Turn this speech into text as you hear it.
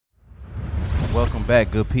welcome back,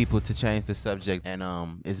 good people, to Change the Subject. And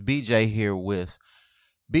it's BJ here with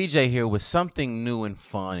something new and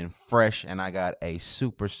fun and fresh. And I got a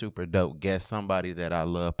super dope guest, somebody that I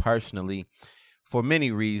love personally for many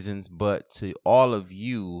reasons, but to all of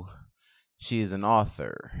you, she is an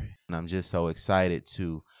author. And I'm just so excited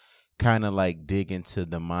to kind of like dig into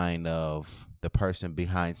the mind of the person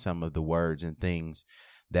behind some of the words and things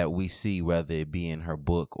that we see, whether it be in her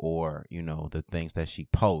book or, you know, the things that she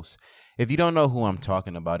posts. If you don't know who I'm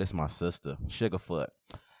talking about, it's my sister, Sugarfoot,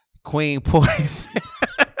 Queen PoIIson.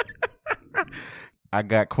 I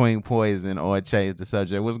got Queen PoIIson on Change the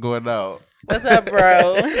Subject. What's going on? What's up,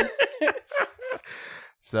 bro?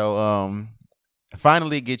 So,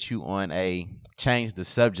 finally get you on a Change the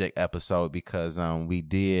Subject episode because we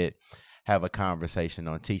did have a conversation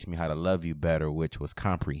on Teach Me How to Love You Better, which was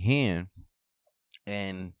comprehend.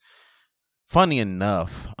 And funny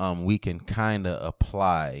enough, we can kind of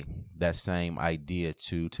apply that same idea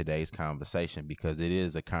to today's conversation because it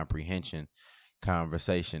is a comprehension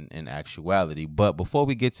conversation in actuality. But before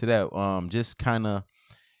we get to that, just kind of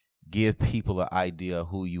give people an idea of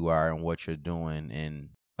who you are and what you're doing and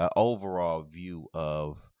an overall view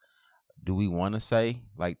of, do we want to say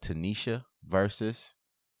like Tanisha versus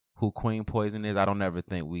who Queen PoIIson is? I don't ever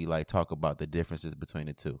think we like talk about the differences between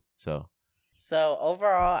the two. So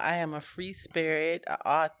overall, I am a free spirit, an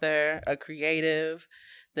author, a creative,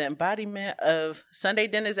 the embodiment of Sunday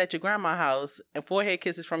dinners at your grandma's house and forehead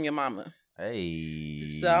kisses from your mama.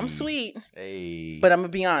 Hey. So I'm sweet. Hey. But I'm gonna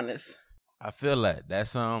be honest. I feel that.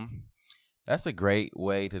 That's a great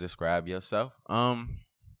way to describe yourself. I've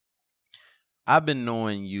been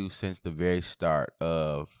knowing you since the very start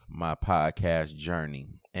of my podcast journey.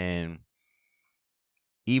 And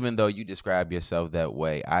even though you describe yourself that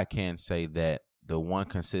way, I can say that the one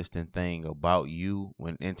consistent thing about you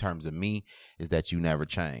when in terms of me is that you never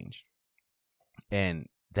change. And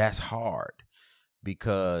that's hard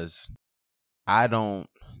because I don't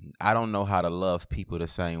know how to love people the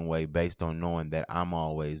same way based on knowing that I'm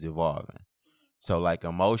always evolving. So like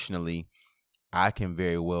emotionally, I can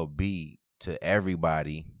very well be to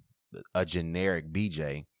everybody a generic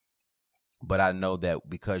BJ, but I know that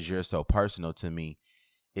because you're so personal to me,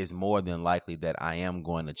 it's more than likely that I am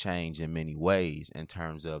going to change in many ways in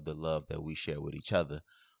terms of the love that we share with each other.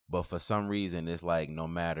 But for some reason, it's like no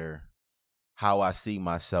matter how I see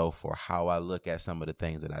myself or how I look at some of the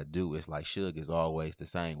things that I do, it's like Suge is always the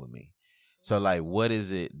same with me. So like, what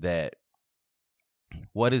is it that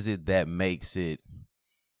makes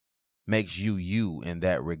you in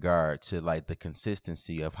that regard to like the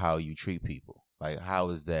consistency of how you treat people? Like, how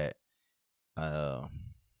is that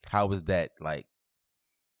like,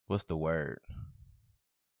 what's the word?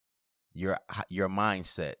 Your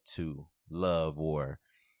mindset to love or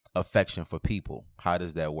affection for people. How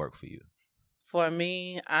does that work for you? For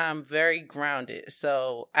me, I'm very grounded.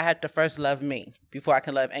 So I have to first love me before I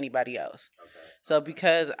can love anybody else. Okay. So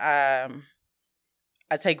because I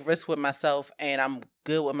take risks with myself and I'm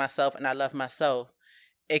good with myself and I love myself,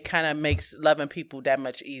 it kind of makes loving people that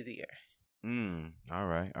much easier. All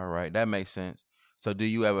right. That makes sense. So do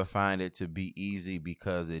you ever find it to be easy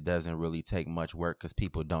because it doesn't really take much work because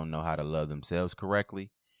people don't know how to love themselves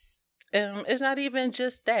correctly? It's not even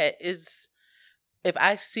just that. It's if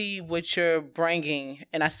I see what you're bringing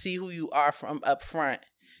and I see who you are from up front,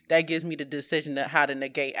 that gives me the decision of how to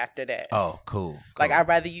negate after that. Oh, cool. Like, I'd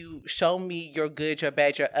rather you show me you're good, you're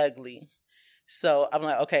bad, you're ugly. So I'm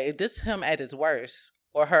like, okay, if this is him at his worst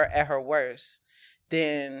or her at her worst,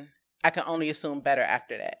 then I can only assume better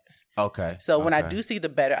after that. Okay. So when I do see the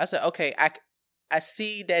better, I say, okay, I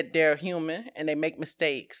see that they're human and they make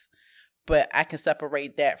mistakes, but I can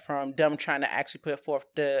separate that from them trying to actually put forth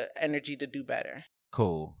the energy to do better.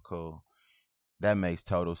 Cool. That makes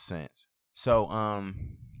total sense. So,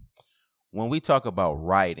 when we talk about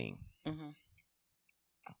writing, mm-hmm.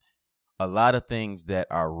 a lot of things that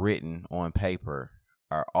are written on paper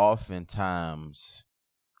are oftentimes,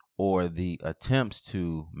 or the attempts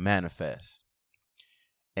to manifest.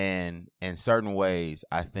 And in certain ways,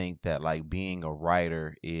 I think that like being a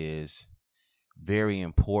writer is very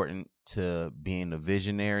important to being a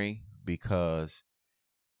visionary because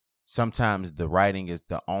sometimes the writing is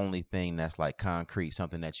the only thing that's like concrete,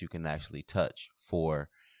 something that you can actually touch for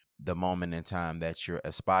the moment in time that you're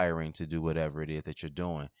aspiring to do whatever it is that you're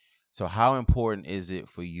doing. So how important is it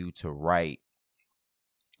for you to write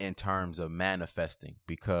in terms of manifesting?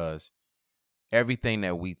 Because everything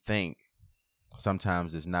that we think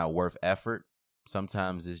sometimes is not worth effort.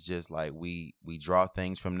 Sometimes it's just like we draw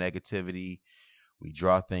things from negativity. We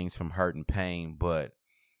draw things from hurt and pain. But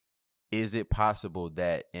is it possible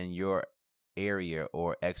that in your area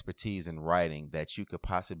or expertise in writing that you could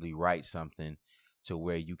possibly write something to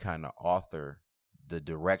where you kind of author the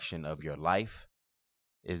direction of your life?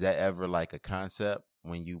 Is that ever like a concept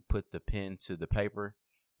when you put the pen to the paper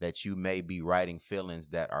that you may be writing feelings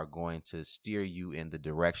that are going to steer you in the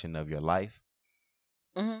direction of your life?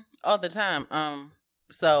 All the time.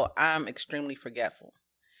 So I'm extremely forgetful,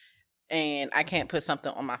 and I can't put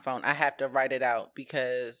something on my phone. I have to write it out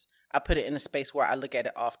because I put it in a space where I look at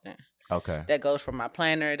it often. Okay. That goes for my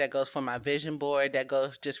planner. That goes for my vision board. That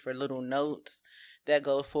goes just for little notes. That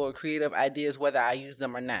goes for creative ideas, whether I use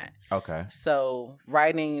them or not. Okay. So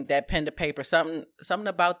writing that pen to paper, something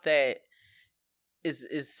about that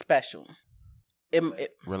is special.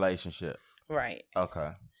 Relationship. Right.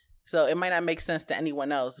 Okay. So it might not make sense to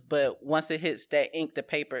anyone else, but once it hits that ink to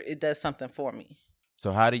paper, it does something for me.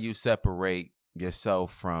 So how do you separate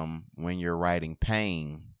yourself from when you're writing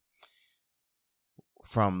pain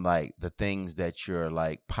from like the things that you're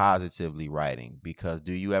like positively writing? Because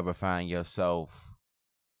do you ever find yourself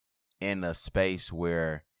in a space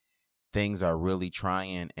where things are really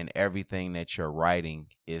trying and everything that you're writing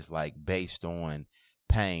is like based on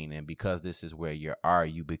pain, and because this is where you are,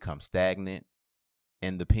 you become stagnant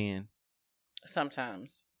in the pen?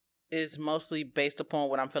 Sometimes. It's mostly based upon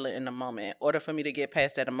what I'm feeling in the moment. In order for me to get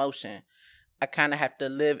past that emotion, I kind of have to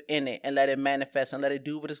live in it and let it manifest and let it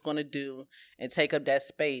do what it's going to do and take up that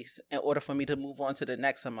space in order for me to move on to the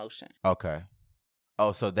next emotion. Okay.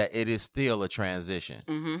 Oh, so that it is still a transition.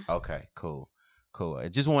 Mm-hmm. Okay, cool. I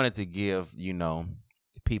just wanted to give,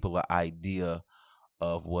 people an idea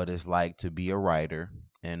of what it's like to be a writer.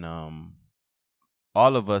 And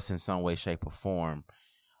all of us in some way, shape, or form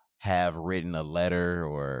have written a letter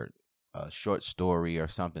or a short story or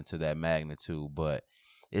something to that magnitude. But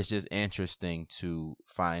it's just interesting to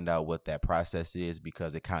find out what that process is,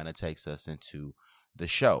 because it kind of takes us into the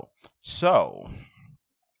show. So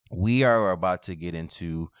we are about to get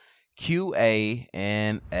into QA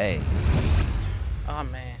and A. Oh,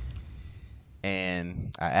 man.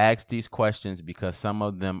 And I asked these questions because some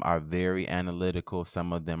of them are very analytical.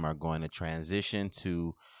 Some of them are going to transition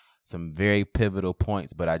to some very pivotal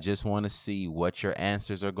points. But I just want to see what your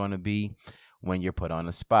answers are going to be when you're put on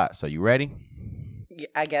the spot. So you ready? Yeah,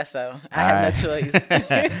 I guess so. I have no choice.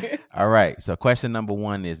 All right. So question number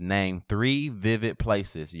 1 is, name 3 vivid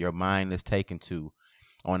places your mind is taken to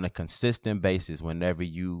on a consistent basis whenever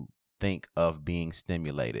you think of being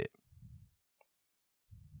stimulated.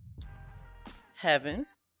 Heaven.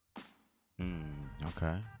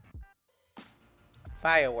 Okay.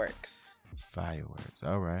 Fireworks.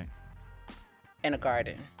 All right. And a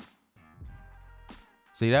garden.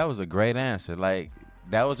 See, that was a great answer. Like,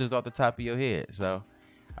 that was just off the top of your head. So,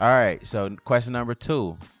 all right. So question number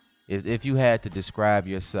 2 is, if you had to describe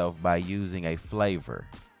yourself by using a flavor,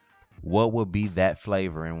 what would be that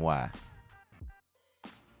flavor and why?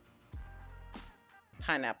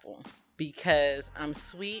 Pineapple. Because I'm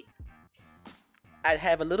sweet. I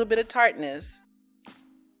have a little bit of tartness,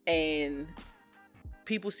 and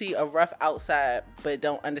people see a rough outside but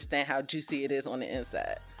don't understand how juicy it is on the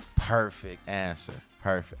inside. Perfect answer.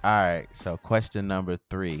 Perfect. All right. So question number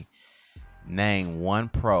 3, name 1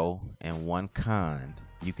 pro and 1 con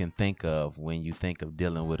you can think of when you think of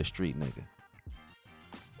dealing with a street nigga.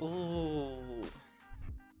 Ooh.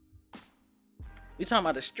 You talking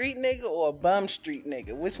about a street nigga or a bum street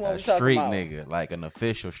nigga? Which one we talking about? A street nigga, like an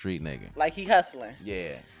official street nigga. Like he hustling.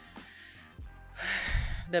 Yeah.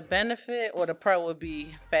 The benefit or the pro would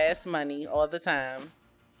be fast money all the time.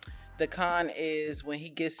 The con is when he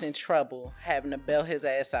gets in trouble, having to bail his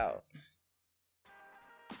ass out.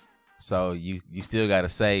 So you still got to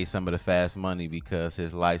save some of the fast money because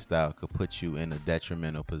his lifestyle could put you in a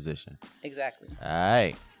detrimental position. Exactly. All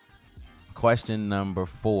right. Question number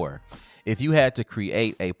 4. If you had to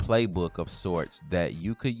create a playbook of sorts that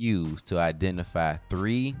you could use to identify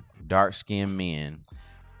 3 dark-skinned men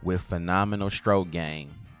with phenomenal stroke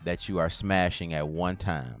game that you are smashing at one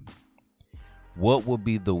time, what would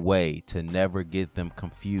be the way to never get them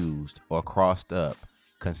confused or crossed up,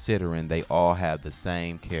 considering they all have the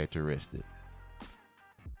same characteristics?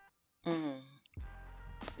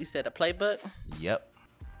 You said a playbook? Yep.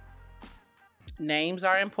 Names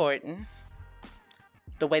are important.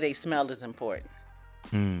 The way they smell is important.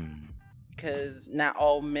 Because not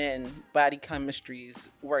all men body chemistries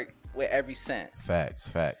work with every scent. Facts.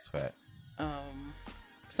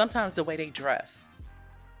 Sometimes the way they dress.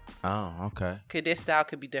 Oh, okay. Cause their style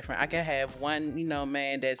could be different. I can have one,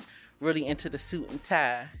 man that's really into the suit and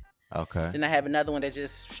tie. Okay. Then I have another one that's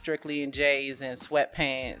just strictly in J's and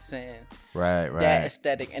sweatpants and right that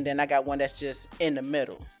aesthetic. And then I got one that's just in the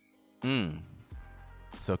middle.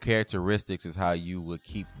 So characteristics is how you would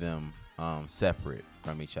keep them separate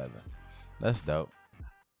from each other. That's dope.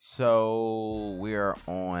 So we're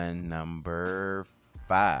on number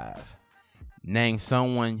 5. Name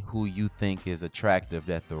someone who you think is attractive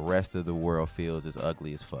that the rest of the world feels is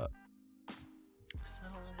ugly as fuck.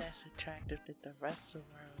 Someone that's attractive that the rest of the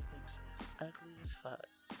world thinks is ugly as fuck.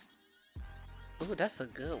 Ooh, that's a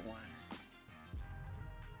good one.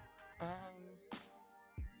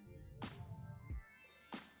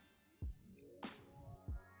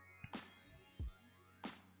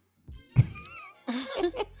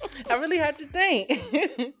 I really had to think.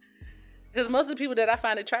 Because most of the people that I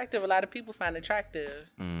find attractive, a lot of people find attractive.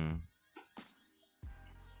 No.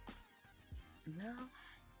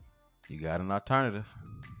 You got an alternative.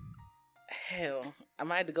 Hell, I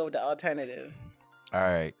might have to go with the alternative. All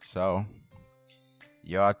right, so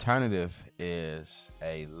your alternative is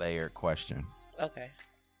a layered question. Okay.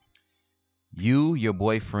 You, your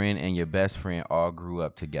boyfriend, and your best friend all grew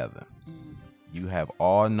up together. You have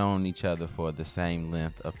all known each other for the same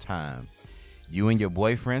length of time. You and your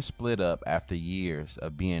boyfriend split up after years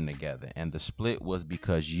of being together, and the split was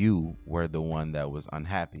because you were the one that was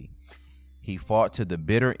unhappy. He fought to the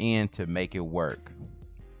bitter end to make it work.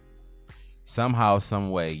 Somehow,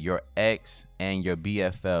 some way, your ex and your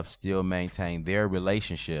BFF still maintain their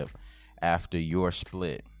relationship after your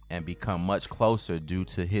split and become much closer due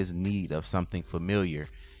to his need of something familiar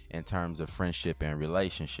in terms of friendship and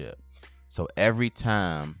relationship. So every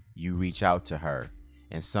time you reach out to her,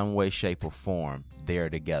 in some way, shape, or form, they're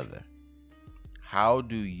together. How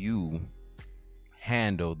do you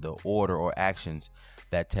handle the order or actions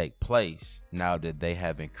that take place now that they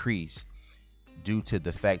have increased due to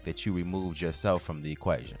the fact that you removed yourself from the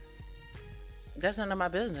equation? That's none of my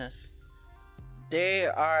business. They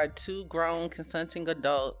are 2 grown consenting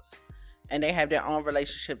adults, and they have their own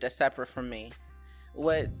relationship that's separate from me.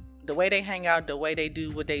 The way they hang out, the way they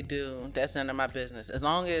do what they do, that's none of my business. As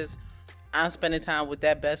long as I'm spending time with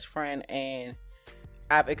that best friend and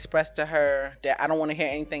I've expressed to her that I don't want to hear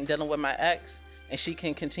anything dealing with my ex, and she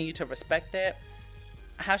can continue to respect that,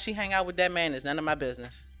 how she hang out with that man is none of my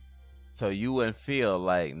business. So you wouldn't feel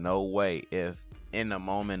like, no way, if in a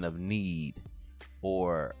moment of need,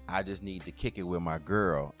 or I just need to kick it with my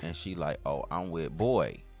girl, and she like, oh, I'm with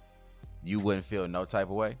boy, you wouldn't feel no type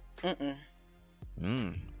of way?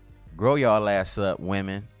 Grow y'all ass up,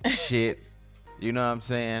 women. Shit. You know what I'm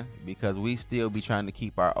saying? Because we still be trying to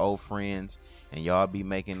keep our old friends, and y'all be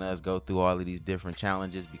making us go through all of these different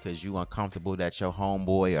challenges because you uncomfortable that your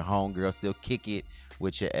homeboy or homegirl still kick it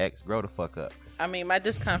with your ex. Grow the fuck up. I mean, my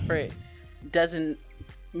discomfort doesn't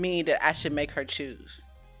mean that I should make her choose.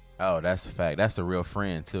 Oh, that's a fact. That's a real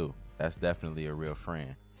friend too. That's definitely a real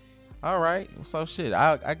friend. All right. So shit,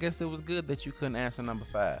 I guess it was good that you couldn't answer number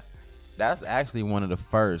 5. That's actually one of the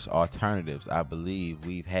first alternatives I believe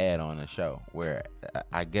we've had on the show, where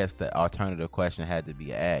I guess the alternative question had to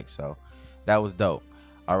be asked. So that was dope.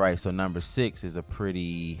 All right, so number 6 is a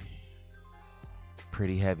pretty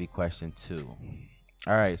heavy question too.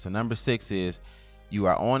 All right, so number 6 is, you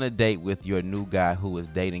are on a date with your new guy who is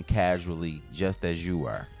dating casually just as you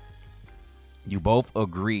are. You both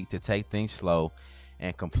agree to take things slow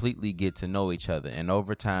and completely get to know each other, and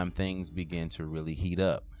over time things begin to really heat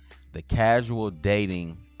up. The casual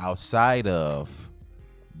dating outside of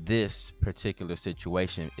this particular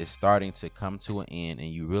situation is starting to come to an end, and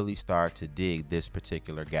you really start to dig this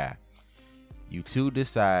particular guy. You two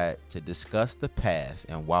decide to discuss the past,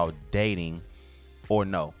 and while dating, or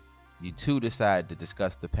no, you two decide to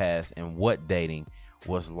discuss the past and what dating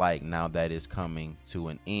was like now that is coming to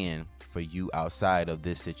an end for you outside of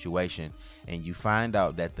this situation, and you find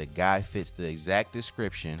out that the guy fits the exact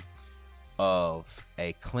description of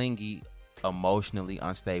a clingy, emotionally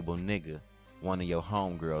unstable nigga one of your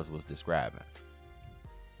homegirls was describing.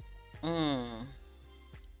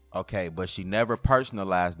 Okay, but she never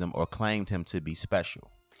personalized him or claimed him to be special.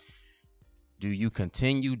 Do you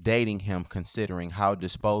continue dating him considering how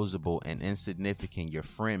disposable and insignificant your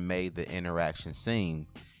friend made the interaction seem,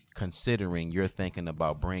 considering you're thinking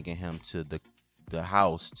about bringing him to the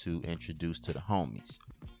house to introduce to the homies?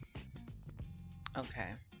 Okay.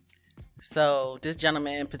 So this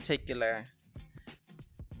gentleman in particular,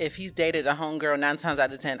 if he's dated a homegirl 9 times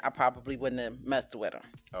out of 10, I probably wouldn't have messed with him.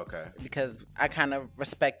 Okay. Because I kind of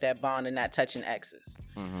respect that bond and not touching exes.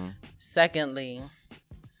 Mm-hmm. Secondly,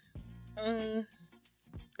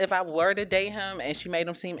 if I were to date him and she made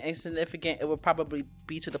him seem insignificant, it would probably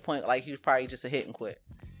be to the point like he was probably just a hit and quit.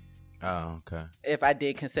 Oh, okay. If I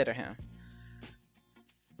did consider him.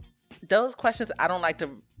 Those questions, I don't like to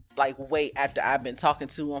wait after I've been talking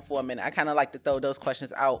to him for a minute. I kind of like to throw those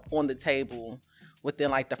questions out on the table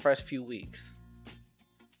within like the first few weeks.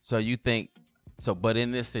 So you think so? But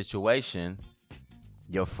in this situation,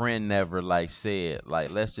 your friend never like said,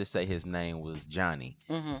 like, let's just say his name was Johnny.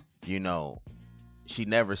 Mm-hmm. You know, she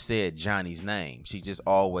never said Johnny's name. She just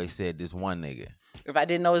always said this one nigga. If I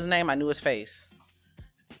didn't know his name, I knew his face.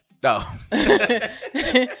 Oh.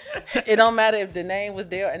 It don't matter if the name was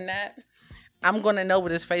there or not. I'm gonna know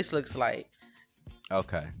what his face looks like.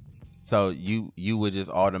 Okay. So you would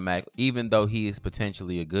just automatically, even though he is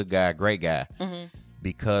potentially a good guy, great guy, mm-hmm.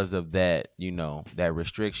 because of that, you know, that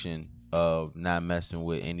restriction of not messing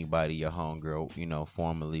with anybody your homegirl, you know,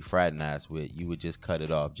 formerly fraternized with, you would just cut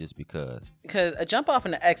it off just because. Because a jump off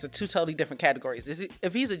and an ex are two totally different categories.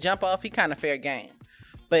 If he's a jump off, he kind of fair game.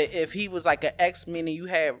 But if he was like an ex, meaning you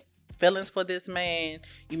have feelings for this man,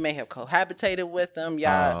 you may have cohabitated with him,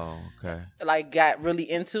 y'all like got really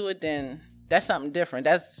into it, then that's something different.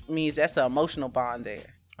 That means that's an emotional bond there.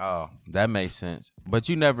 Oh, that makes sense. But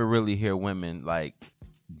you never really hear women like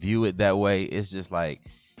view it that way. It's just like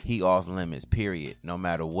he off limits, period, no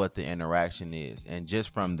matter what the interaction is. And just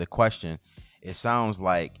from the question, it sounds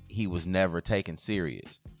like he was never taken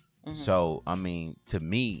serious. Mm-hmm. So, I mean, to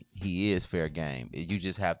me, he is fair game. You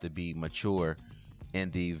just have to be mature in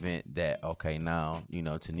the event that, okay, now, you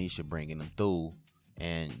know, Tanisha bringing him through,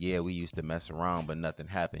 and yeah, we used to mess around, but nothing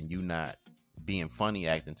happened. You not being funny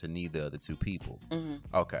acting to neither of the two people. Mm-hmm.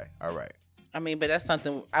 Okay, all right. I mean, but that's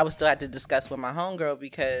something I would still have to discuss with my homegirl,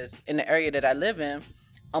 because in the area that I live in,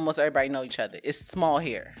 almost everybody know each other. It's small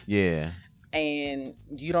here. Yeah. And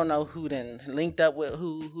you don't know who done linked up with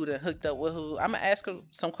who done hooked up with who. I'm going to ask her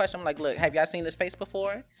some questions. I'm like, look, have y'all seen this face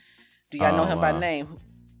before? Do y'all know him by name?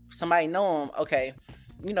 Somebody know him? Okay.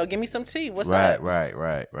 You know, give me some tea. What's up?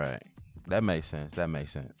 Right. That makes sense.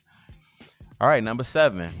 All right, number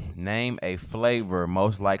 7. Name a flavor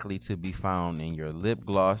most likely to be found in your lip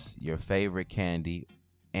gloss, your favorite candy,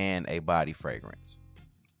 and a body fragrance.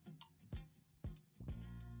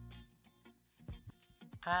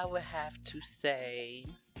 I would have to say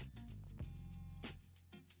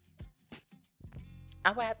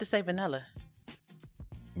vanilla.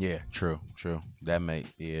 Yeah, true. That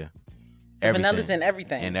makes, yeah. Vanilla's in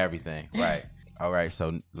everything. Right. All right,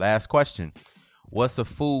 so last question. What's a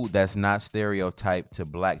food that's not stereotyped to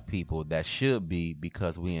black people that should be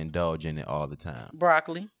because we indulge in it all the time?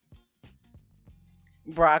 Broccoli.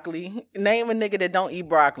 Name a nigga that don't eat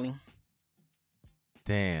broccoli.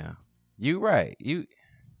 Damn. You right.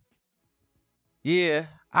 Yeah,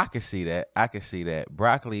 I can see that.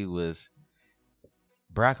 Broccoli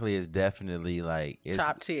is definitely like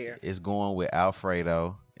top tier. It's going with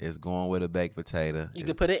Alfredo. It's going with a baked potato. You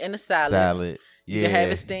can put it in a salad. Yeah. You can have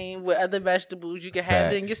it steamed with other vegetables. You can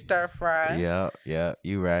have it in your stir fry. Yeah.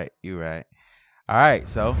 You right. All right,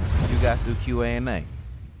 so you got through Q&A,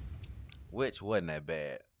 which wasn't that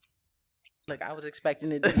bad. Look, I was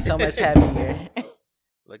expecting it to be so much heavier.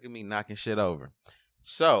 Look at me knocking shit over.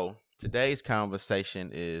 So today's conversation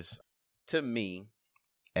is, to me,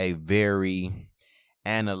 a very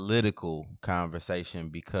analytical conversation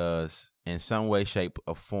because in some way, shape,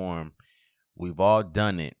 or form, we've all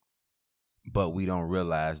done it, but we don't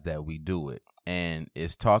realize that we do it. And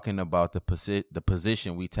it's talking about the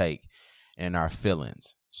position we take in our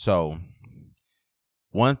feelings. So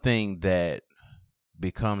one thing that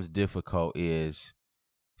becomes difficult is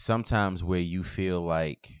sometimes where you feel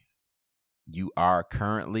like you are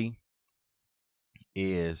currently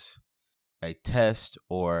is a test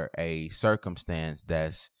or a circumstance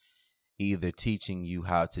that's either teaching you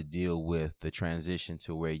how to deal with the transition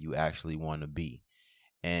to where you actually want to be.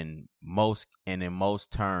 And in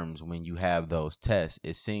most terms, when you have those tests,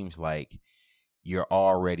 it seems like you're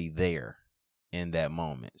already there in that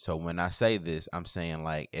moment. So when I say this, I'm saying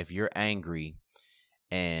like if you're angry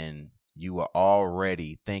and you are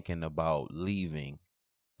already thinking about leaving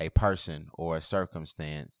a person or a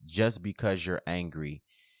circumstance, just because you're angry,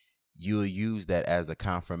 you'll use that as a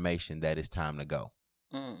confirmation that it's time to go.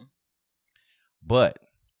 Mm. But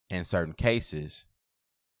in certain cases,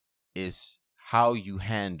 it's how you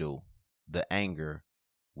handle the anger,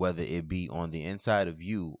 whether it be on the inside of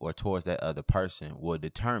you or towards that other person, will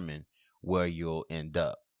determine where you'll end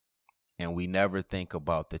up. And we never think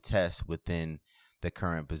about the test within the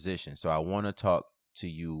current position. So I want to talk to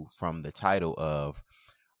you from the title of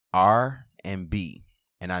R and B.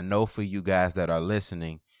 And I know for you guys that are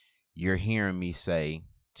listening, you're hearing me say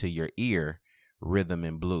to your ear, rhythm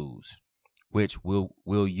and blues, which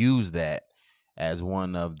we'll use that as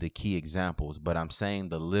one of the key examples. But I'm saying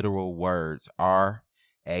the literal words R,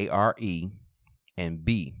 A-R-E, and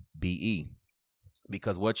B, B-E,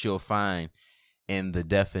 because what you'll find And the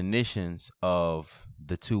definitions of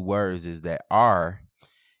the two words is that R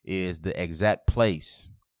is the exact place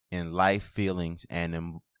in life, feelings,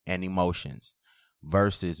 and emotions,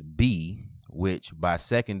 versus B, which by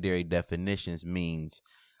secondary definitions means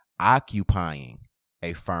occupying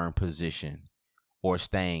a firm position or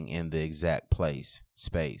staying in the exact place,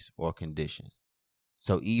 space, or condition.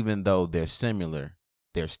 So even though they're similar,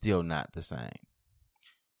 they're still not the same.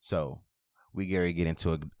 So we get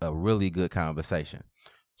into a really good conversation.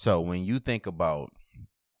 So when you think about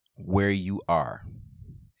where you are,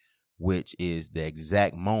 which is the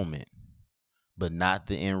exact moment, but not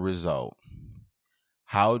the end result,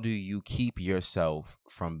 how do you keep yourself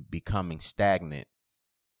from becoming stagnant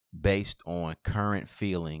based on current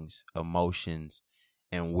feelings, emotions,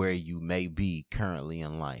 and where you may be currently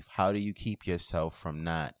in life? How do you keep yourself from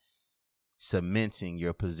not cementing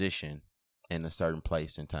your position in a certain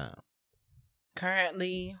place and time?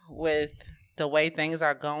 Currently, with the way things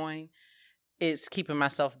are going, it's keeping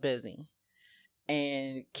myself busy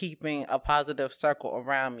and keeping a positive circle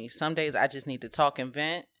around me. Some days I just need to talk and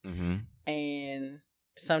vent. Mm-hmm. And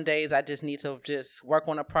some days I just need to just work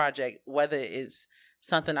on a project, whether it's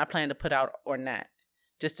something I plan to put out or not,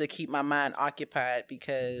 just to keep my mind occupied,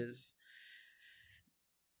 because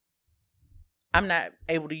I'm not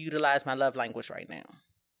able to utilize my love language right now.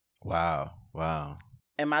 Wow.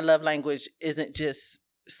 And my love language isn't just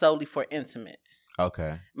solely for intimate.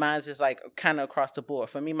 Okay. Mine's just like kind of across the board.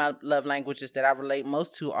 For me, my love languages that I relate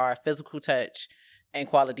most to are physical touch and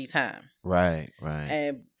quality time. Right.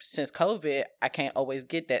 And since COVID, I can't always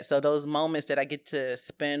get that. So those moments that I get to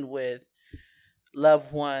spend with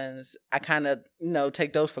loved ones, I kind of,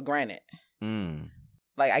 take those for granted.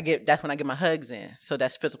 Like that's when I get my hugs in. So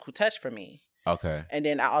that's physical touch for me. Okay. And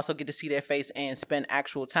then I also get to see their face and spend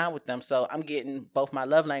actual time with them. So I'm getting both my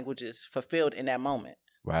love languages fulfilled in that moment.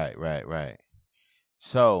 Right.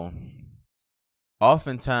 So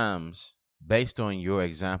oftentimes, based on your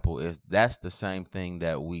example, that's the same thing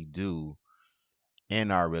that we do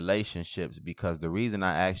in our relationships, because the reason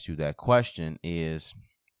I asked you that question is,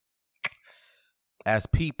 as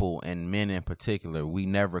people, and men in particular, we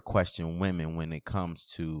never question women when it comes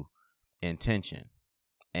to intention.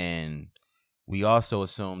 And we also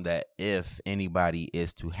assume that if anybody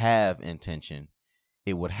is to have intention,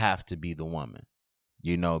 it would have to be the woman,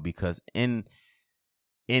 because in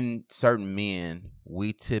certain men,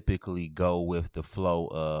 we typically go with the flow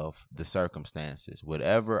of the circumstances.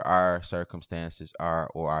 Whatever our circumstances are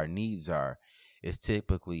or our needs are, is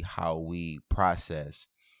typically how we process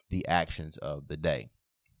the actions of the day.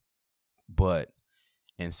 But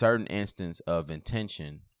in certain instances of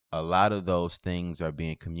intention, a lot of those things are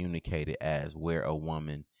being communicated as where a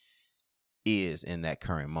woman is in that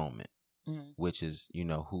current moment, which is,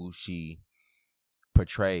 who she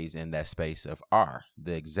portrays in that space of R,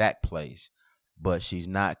 the exact place, but she's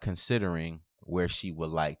not considering where she would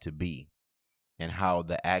like to be and how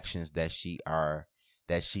the actions that she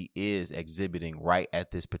is exhibiting right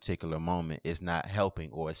at this particular moment is not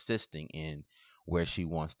helping or assisting in where she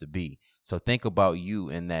wants to be. So think about you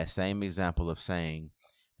in that same example of saying,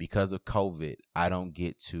 because of COVID, I don't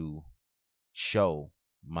get to show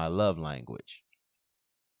my love language.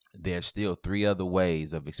 There's still 3 other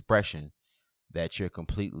ways of expression that you're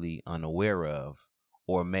completely unaware of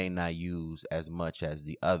or may not use as much as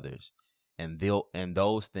the others. And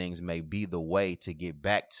those things may be the way to get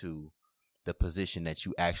back to the position that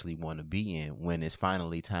you actually want to be in when it's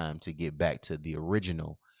finally time to get back to the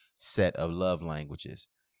original set of love languages.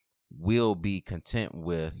 We'll be content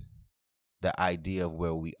with the idea of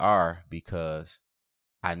where we are because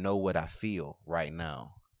I know what I feel right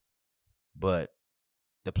now. But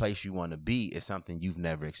the place you want to be is something you've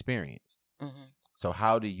never experienced. Mm-hmm. So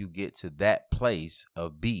how do you get to that place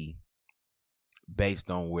of B based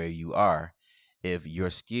on where you are if your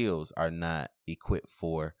skills are not equipped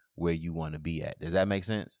for where you want to be at? Does that make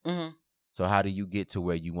sense? Mm-hmm. So how do you get to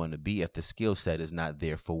where you want to be if the skill set is not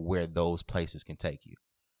there for where those places can take you?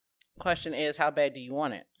 Question is, how bad do you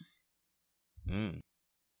want it?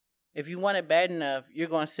 If you want it bad enough, you're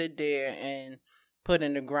going to sit there and put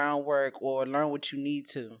in the groundwork or learn what you need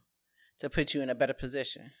to put you in a better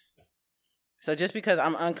position. So just because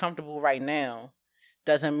I'm uncomfortable right now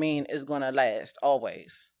doesn't mean it's going to last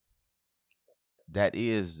always. That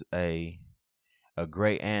is a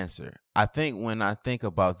great answer. I think when I think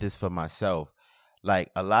about this for myself,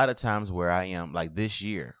 like a lot of times where I am, like this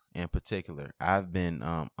year in particular, I've been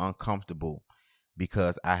uncomfortable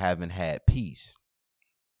because I haven't had peace.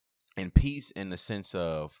 And peace in the sense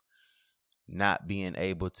of not being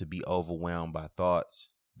able to be overwhelmed by thoughts,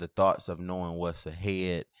 the thoughts of knowing what's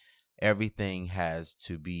ahead. Everything has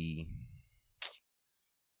to be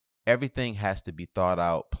everything has to be thought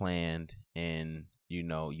out, planned, and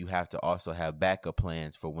you have to also have backup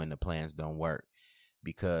plans for when the plans don't work,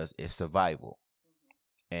 because it's survival.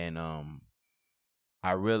 And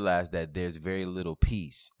I realized that there's very little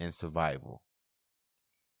peace in survival.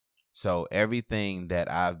 So everything that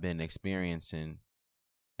I've been experiencing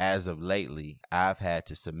as of lately, I've had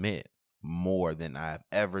to submit more than I've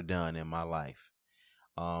ever done in my life.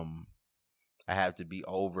 I have to be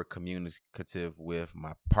over communicative with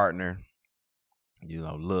my partner.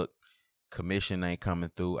 Look, commission ain't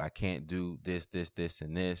coming through. I can't do this,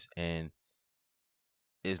 and this. And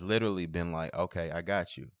it's literally been like, okay, I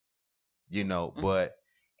got you. But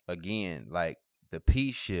again, like the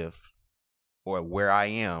P shift, or where I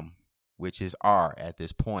am, which is R at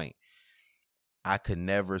this point, I could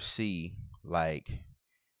never see like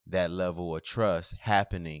that level of trust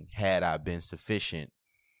happening had I been sufficient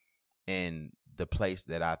in the place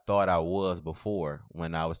that I thought I was before,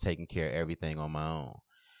 when I was taking care of everything on my own.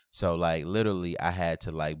 So like literally I had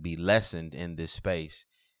to like be lessened in this space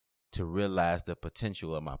to realize the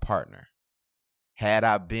potential of my partner. Had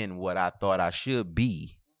I been what I thought I should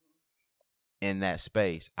be in that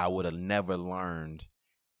space, I would have never learned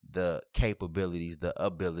the capabilities, the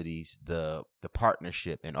abilities, the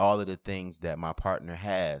partnership, and all of the things that my partner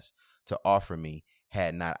has to offer me,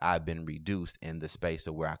 had not I been reduced in the space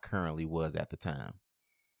of where I currently was at the time.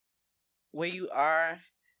 Where you are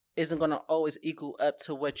isn't going to always equal up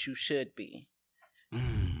to what you should be.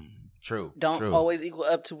 True. Don't always equal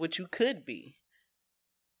up to what you could be.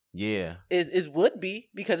 Yeah. It would be,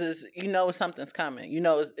 because it's something's coming.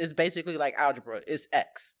 It's basically like algebra. It's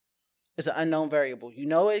X. It's an unknown variable.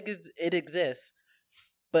 It exists,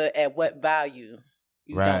 but at what value,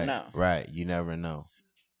 you don't know. Right. You never know.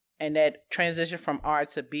 And that transition from R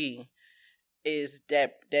to B is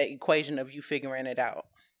that equation of you figuring it out.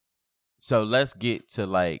 So let's get to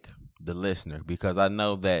like the listener, because I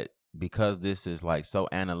know that because this is like so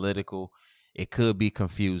analytical, it could be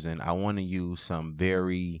confusing. I want to use some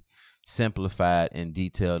very simplified and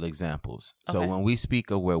detailed examples. Okay. So when we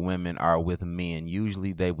speak of where women are with men,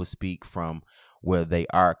 usually they will speak from where they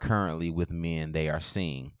are currently with men they are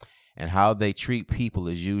seeing. And how they treat people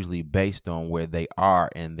is usually based on where they are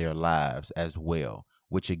in their lives as well,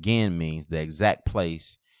 which again means the exact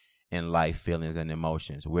place in life, feelings, and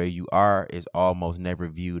emotions. Where you are is almost never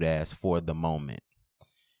viewed as for the moment,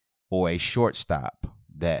 or a short stop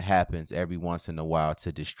that happens every once in a while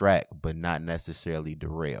to distract, but not necessarily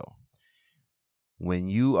derail. When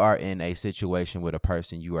you are in a situation with a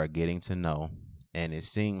person you are getting to know, and it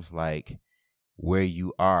seems like where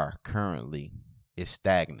you are currently is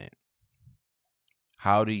stagnant,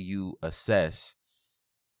 how do you assess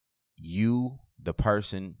you, the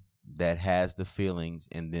person that has the feelings,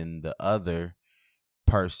 and then the other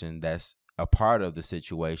person that's a part of the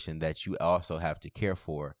situation that you also have to care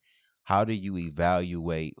for? How do you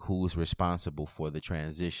evaluate who's responsible for the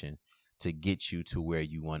transition to get you to where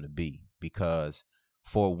you want to be? Because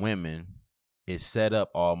for women, it's set up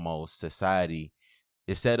in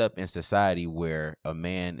society where a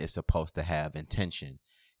man is supposed to have intention.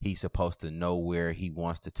 He's supposed to know where he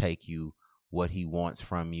wants to take you, what he wants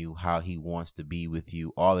from you, how he wants to be with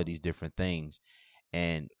you, all of these different things,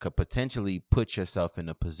 and could potentially put yourself in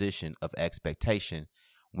a position of expectation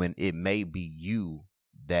when it may be you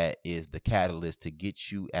that is the catalyst to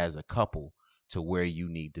get you as a couple to where you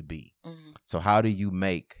need to be. Mm-hmm. So how do you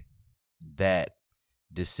make that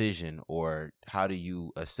decision, or how do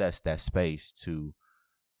you assess that space to,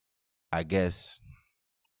 I guess,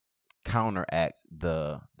 counteract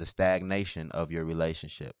the stagnation of your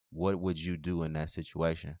relationship? What would you do in that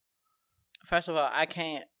situation? First of all, I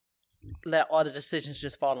can't let all the decisions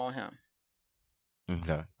just fall on him.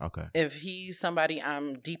 Okay. If he's somebody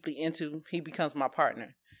I'm deeply into, he becomes my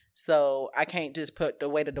partner. So I can't just put the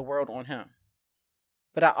weight of the world on him.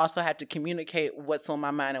 But I also have to communicate what's on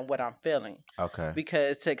my mind and what I'm feeling. Okay.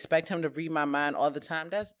 Because to expect him to read my mind all the time,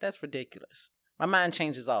 that's ridiculous. My mind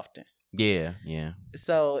changes often. Yeah.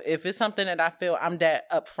 So if it's something that I feel, I'm that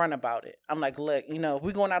upfront about it. I'm like, look,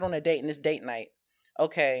 we're going out on a date and it's date night.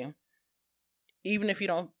 Okay. Even if you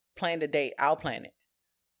don't plan the date, I'll plan it.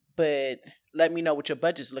 But let me know what your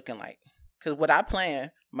budget's looking like. Because what I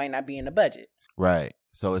plan might not be in the budget. Right.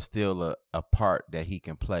 So it's still a part that he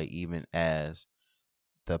can play, even as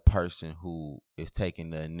the person who is taking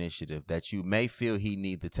the initiative that you may feel he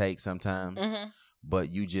need to take sometimes. Mm-hmm. But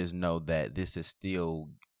you just know that this is still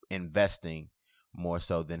investing more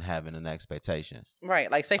so than having an expectation.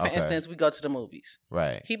 Right. Like, say, for instance, we go to the movies.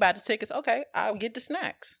 Right. He buy the tickets. Okay, I'll get the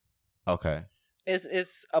snacks. Okay.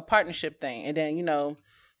 It's a partnership thing. And then,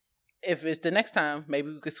 if it's the next time,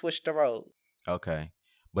 maybe we could switch the road. Okay.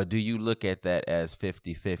 But do you look at that as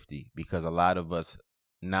 50-50? Because a lot of us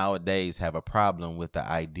nowadays have a problem with the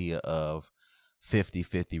idea of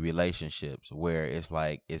 50-50 relationships where it's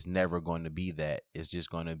like it's never going to be that. It's just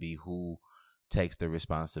going to be who takes the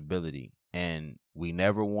responsibility. And we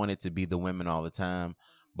never wanted to be the women all the time,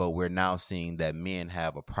 but we're now seeing that men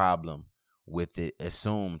have a problem with it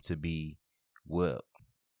assumed to be, well,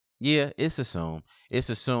 yeah, it's assumed. It's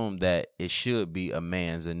assumed that it should be a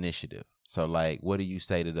man's initiative. So, like, what do you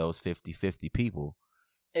say to those 50-50 people?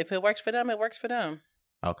 If it works for them, it works for them.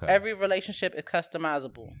 Okay. Every relationship is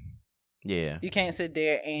customizable. Yeah. You can't sit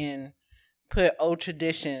there and put old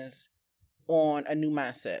traditions on a new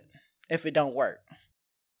mindset if it don't work.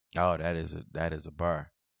 Oh, that is a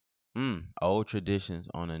bar. Old traditions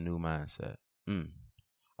on a new mindset.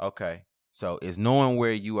 Okay. So is knowing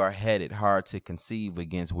where you are headed hard to conceive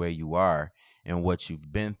against where you are and what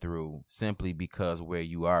you've been through, simply because where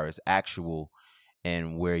you are is actual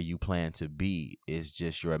and where you plan to be is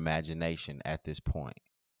just your imagination at this point?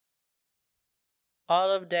 All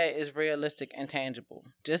of that is realistic and tangible.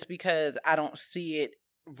 Just because I don't see it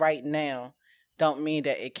right now don't mean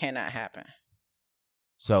that it cannot happen.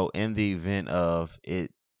 So in the event of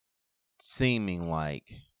it seeming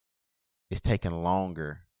like it's taking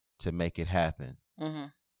longer to make it happen,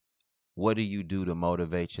 what do you do to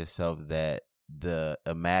motivate yourself that the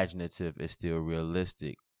imaginative is still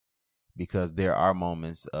realistic? Because there are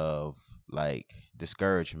moments of like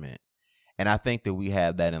discouragement. And I think that we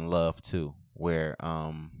have that in love too, where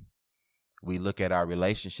we look at our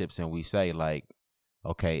relationships and we say like,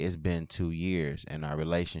 okay, it's been 2 years and our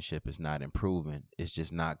relationship is not improving. It's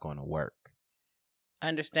just not going to work.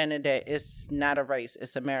 Understanding that it's not a race,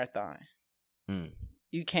 it's a marathon.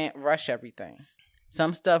 You can't rush everything.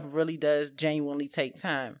 Some stuff really does genuinely take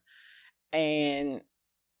time. And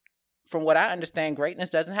from what I understand, greatness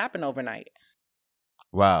doesn't happen overnight.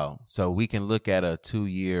 Wow. So we can look at a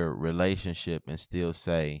 2-year relationship and still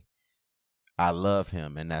say, I love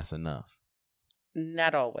him, and that's enough.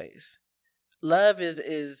 Not always. Love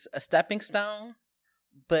is a stepping stone,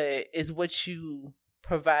 but it's what you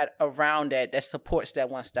provide around that supports that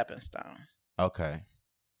one stepping stone. Okay.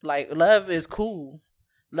 Like, love is cool.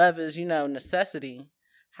 Love is, necessity.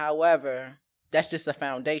 However, that's just a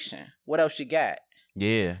foundation. What else you got?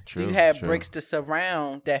 Yeah, true. Do you have bricks to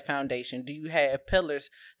surround that foundation? Do you have pillars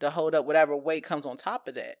to hold up whatever weight comes on top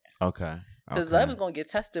of that? Okay. Because love is going to get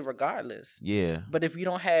tested regardless. Yeah. But if you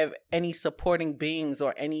don't have any supporting beings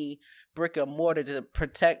or any brick or mortar to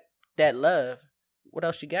protect that love, what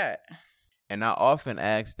else you got? And I often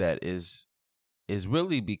ask that is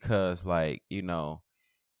really because, like,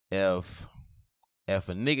 if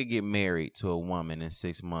a nigga get married to a woman in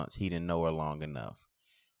 6 months, he didn't know her long enough.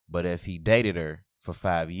 But if he dated her for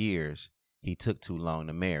 5 years, he took too long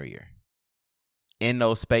to marry her. In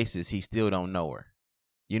those spaces, he still don't know her.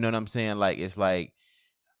 You know what I'm saying? Like, it's like,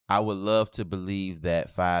 I would love to believe that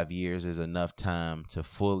 5 years is enough time to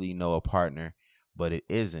fully know a partner, but it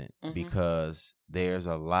isn't, because there's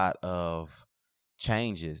a lot of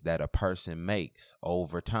changes that a person makes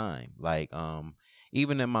over time. Like,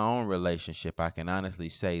 even in my own relationship, I can honestly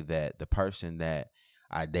say that the person that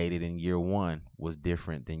I dated in year 1 was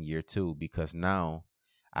different than year 2, because now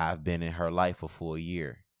I've been in her life a full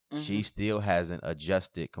year. She still hasn't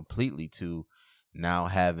adjusted completely to now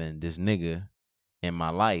having this nigga in my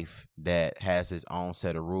life that has his own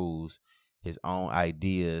set of rules, his own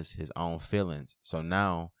ideas, his own feelings. So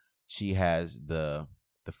now she has the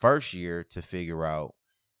first year to figure out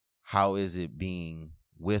how is it being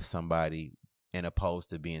with somebody and opposed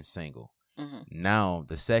to being single. Now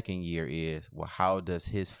the second year is, well, how does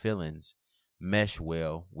his feelings mesh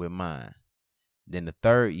well with mine? Then the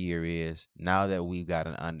third year is, now that we've got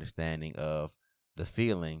an understanding of the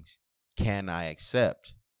feelings, can I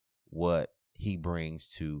accept what he brings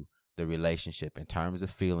to the relationship in terms of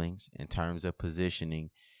feelings, in terms of positioning,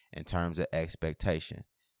 in terms of expectation?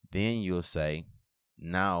 Then you'll say,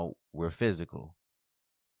 now we're physical.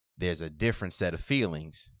 There's a different set of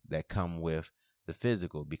feelings that come with the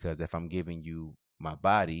physical, because if I'm giving you my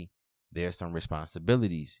body, there's some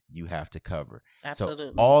responsibilities you have to cover. Absolutely.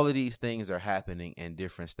 So all of these things are happening in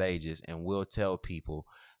different stages, and we'll tell people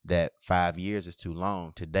that 5 years is too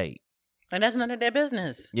long to date. And that's none of their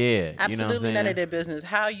business. Yeah. Absolutely none of their business.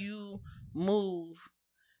 How you move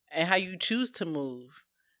and how you choose to move,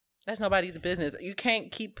 that's nobody's business. You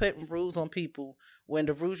can't keep putting rules on people when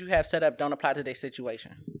the rules you have set up don't apply to their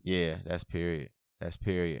situation. Yeah, that's period. That's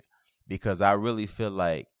period. Because I really feel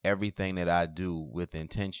like everything that I do with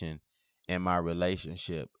intention in my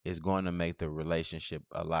relationship is going to make the relationship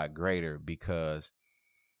a lot greater, because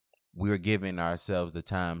we're giving ourselves the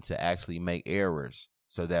time to actually make errors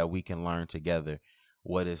so that we can learn together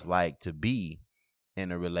what it's like to be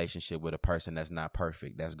in a relationship with a person that's not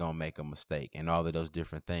perfect, that's going to make a mistake and all of those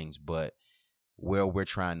different things. But where we're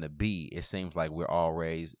trying to be, it seems like we're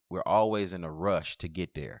always in a rush to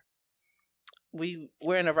get there.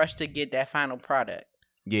 We're in a rush to get that final product.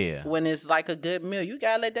 Yeah. When it's like a good meal, you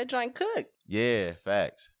gotta let that joint cook. Yeah,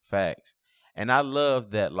 facts. And I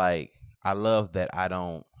love that. Like, I love that I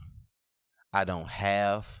don't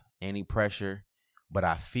have any pressure, but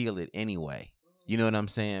I feel it anyway. You know what I'm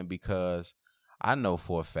saying? Because I know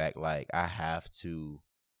for a fact, like, I have to.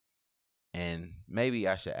 And maybe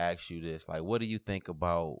I should ask you this: like, what do you think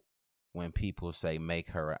about when people say make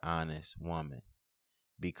her an honest woman?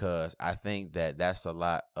 Because I think that that's a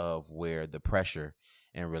lot of where the pressure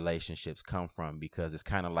in relationships come from, because it's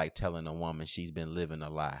kind of like telling a woman she's been living a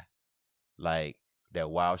lie. Like,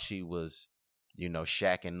 that while she was,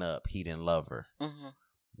 shacking up, he didn't love her. Mm-hmm.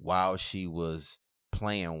 While she was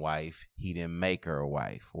playing wife, he didn't make her a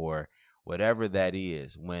wife, or whatever that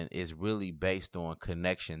is, when it's really based on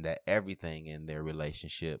connection, that everything in their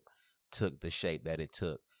relationship took the shape that it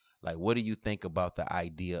took. Like, what do you think about the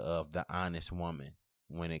idea of the honest woman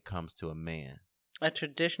when it comes to a man? A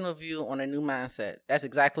traditional view on a new mindset. That's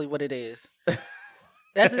exactly what it is.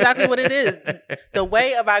 That's exactly what it is. The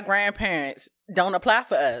way of our grandparents don't apply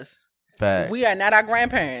for us. Facts. We are not our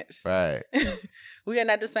grandparents. Right. We are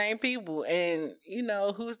not the same people. And,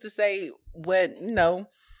 who's to say what,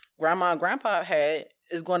 grandma and grandpa had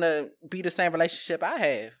is going to be the same relationship I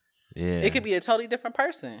have. Yeah. It could be a totally different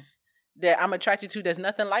person that I'm attracted to that's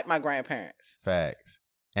nothing like my grandparents. Facts.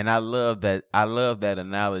 And I love that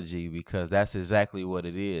analogy, because that's exactly what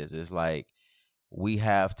it is. It's like we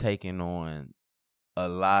have taken on a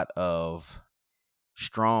lot of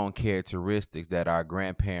strong characteristics that our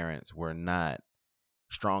grandparents were not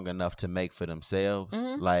strong enough to make for themselves.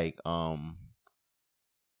 Mm-hmm. Like,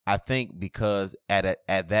 I think because at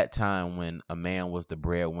that time when a man was the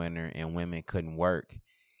breadwinner and women couldn't work,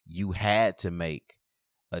 you had to make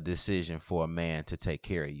a decision for a man to take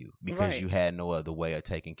care of you, because you had no other way of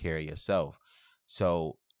taking care of yourself.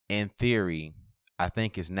 So in theory, I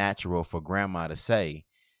think it's natural for grandma to say,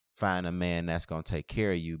 find a man that's going to take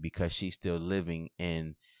care of you, because she's still living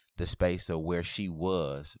in the space of where she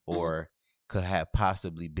was or could have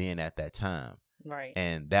possibly been at that time. Right.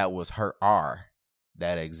 And that was her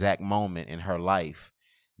that exact moment in her life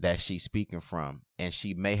that she's speaking from. And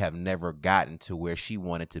she may have never gotten to where she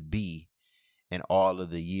wanted to be in all of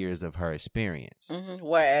the years of her experience. Mm-hmm.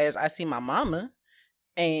 Whereas I see my mama,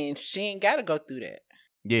 and she ain't got to go through that.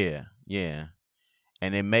 Yeah.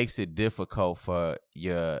 And it makes it difficult for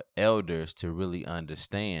your elders to really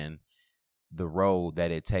understand the road that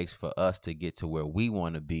it takes for us to get to where we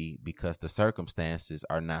want to be, because the circumstances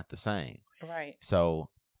are not the same. Right. So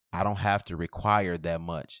I don't have to require that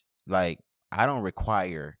much. Like, I don't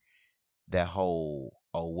require that whole,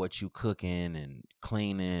 what you cooking and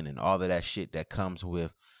cleaning and all of that shit that comes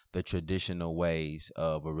with the traditional ways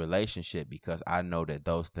of a relationship, because I know that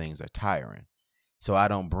those things are tiring. So I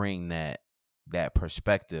don't bring that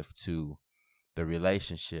perspective to the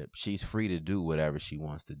relationship. She's free to do whatever she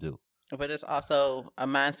wants to do. But it's also a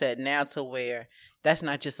mindset now to where that's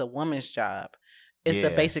not just a woman's job. It's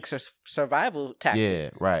a basic survival tactic. Yeah,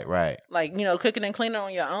 right. Like, cooking and cleaning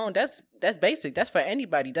on your own, that's basic. That's for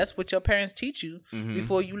anybody. That's what your parents teach you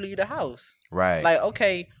before you leave the house. Right. Like,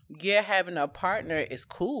 okay, having a partner is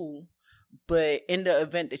cool, but in the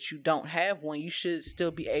event that you don't have one, you should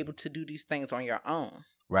still be able to do these things on your own.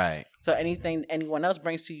 Right. So anything anyone else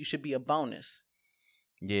brings to you should be a bonus.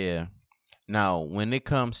 Yeah. Now, when it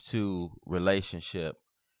comes to relationship,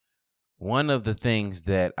 one of the things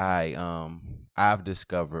that I've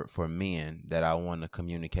discovered for men that I want to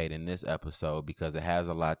communicate in this episode, because it has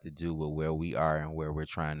a lot to do with where we are and where we're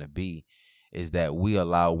trying to be, is that we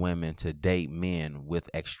allow women to date men with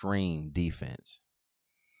extreme defense.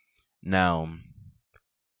 Now,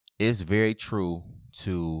 it's very true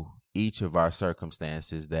to each of our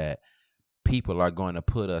circumstances that people are going to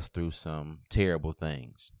put us through some terrible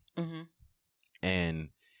things. Mm-hmm. And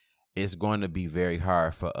it's going to be very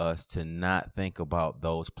hard for us to not think about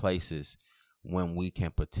those places when we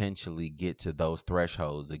can potentially get to those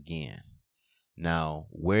thresholds again. Now,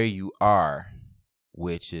 where you are,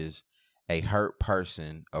 which is a hurt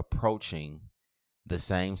person approaching the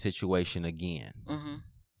same situation again,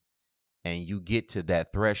 and you get to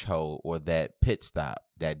that threshold or that pit stop,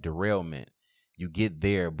 that derailment, you get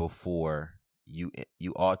there before you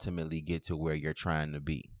ultimately get to where you're trying to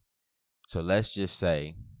be. So let's just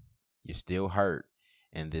say you're still hurt,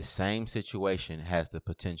 and this same situation has the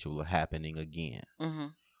potential of happening again. Mm-hmm.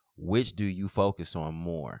 Which do you focus on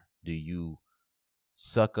more? Do you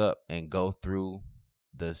suck up and go through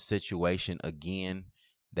the situation again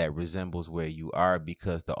that resembles where you are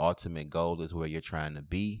because the ultimate goal is where you're trying to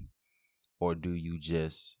be? Or do you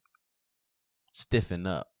just stiffen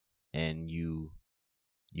up and you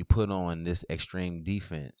put on this extreme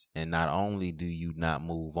defense, and not only do you not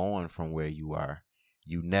move on from where you are,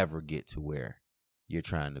 you never get to where you're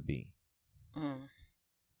trying to be?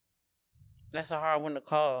 That's a hard one to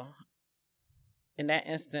call. In that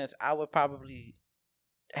instance, I would probably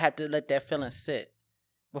have to let that feeling sit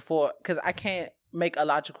before, because I can't make a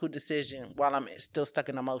logical decision while I'm still stuck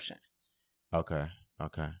in emotion. Okay.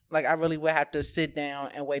 Like, I really would have to sit down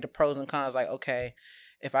and weigh the pros and cons. Like, okay,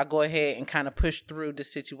 if I go ahead and kind of push through the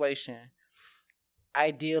situation,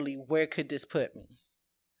 ideally, where could this put me?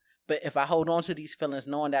 But if I hold on to these feelings,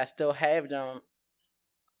 knowing that I still have them,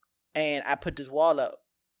 and I put this wall up,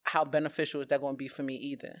 how beneficial is that going to be for me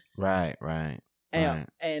either? Right.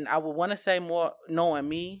 And I would want to say, more knowing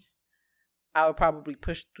me, I would probably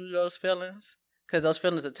push through those feelings, because those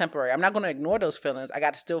feelings are temporary. I'm not going to ignore those feelings. I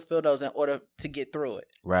got to still feel those in order to get through it.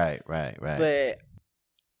 Right. But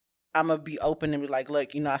I'm going to be open and be like, look,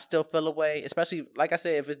 I still feel a way, especially, like I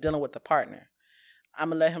said, if it's dealing with the partner. I'm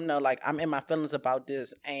going to let him know, like, I'm in my feelings about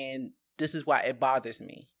this, and this is why it bothers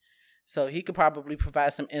me. So he could probably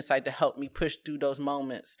provide some insight to help me push through those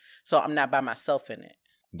moments so I'm not by myself in it.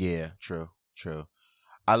 Yeah, true.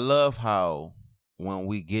 I love how when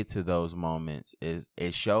we get to those moments,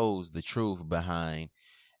 it shows the truth behind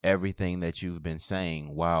everything that you've been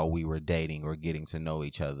saying while we were dating or getting to know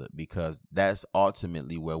each other, because that's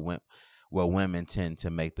ultimately where women tend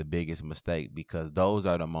to make the biggest mistake, because those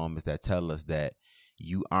are the moments that tell us that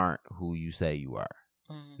you aren't who you say you are.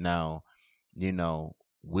 Mm-hmm. Now,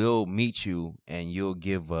 we'll meet you and you'll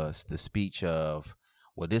give us the speech of,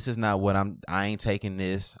 well, this is not what I ain't taking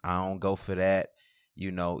this. I don't go for that.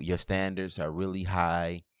 Your standards are really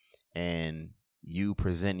high, and you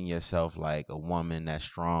presenting yourself like a woman that's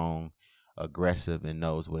strong, aggressive, and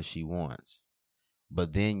knows what she wants.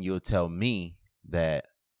 But then you'll tell me that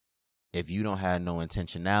if you don't have no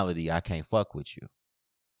intentionality, I can't fuck with you.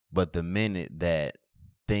 But the minute that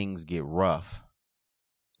things get rough,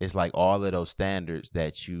 it's like all of those standards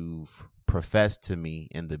that you've professed to me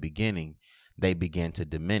in the beginning, they begin to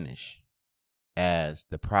diminish as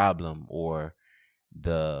the problem or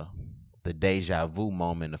the deja vu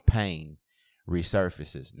moment of pain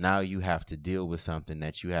resurfaces. Now you have to deal with something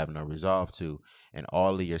that you have no resolve to, and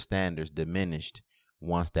all of your standards diminished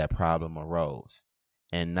once that problem arose.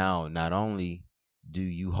 And now not only do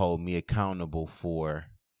you hold me accountable for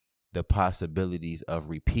the possibilities of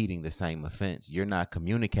repeating the same offense, you're not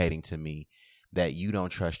communicating to me that you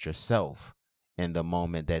don't trust yourself in the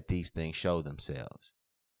moment that these things show themselves.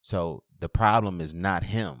 So the problem is not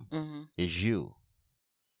him, it's you.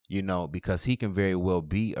 Because he can very well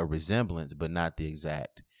be a resemblance, but not the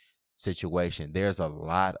exact situation. There's a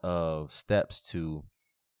lot of steps to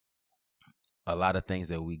a lot of things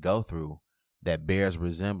that we go through that bears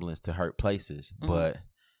resemblance to hurt places, but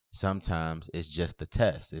sometimes it's just the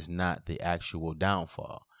test. It's not the actual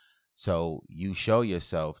downfall. So you show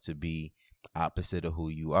yourself to be opposite of who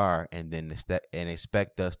you are, and then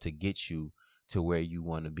expect us to get you to where you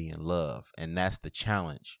want to be in love. And that's the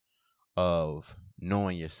challenge of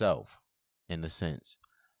knowing yourself, in a sense.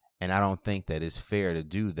 And I don't think that it's fair to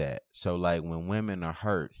do that. So like when women are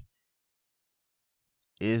hurt,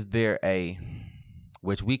 is there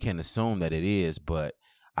which we can assume that it is, but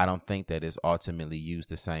I don't think that it's ultimately used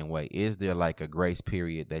the same way. Is there like a grace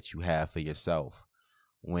period that you have for yourself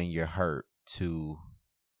when you're hurt to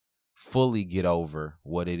fully get over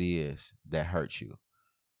what it is that hurts you?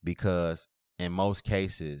 Because in most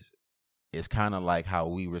cases, it's kind of like how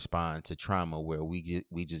we respond to trauma, where we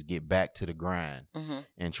just get back to the grind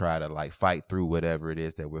and try to like fight through whatever it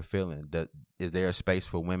is that we're feeling. Is there a space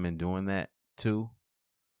for women doing that too?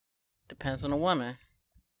 Depends on the woman.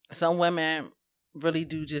 Some women really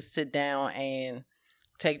do just sit down and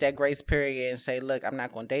take that grace period and say, look, I'm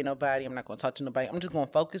not going to date nobody. I'm not going to talk to nobody. I'm just going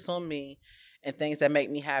to focus on me and things that make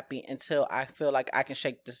me happy until I feel like I can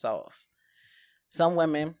shake this off. Some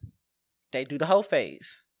women, they do the whole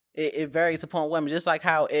phase. It varies upon women. Just like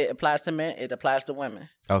how it applies to men, it applies to women.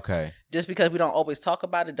 Okay. Just because we don't always talk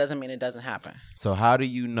about it doesn't mean it doesn't happen. So how do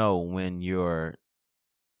you know when you're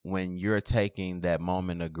taking that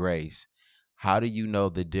moment of grace? How do you know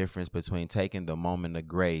the difference between taking the moment of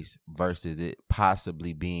grace versus it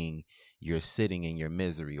possibly being you're sitting in your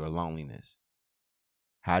misery or loneliness?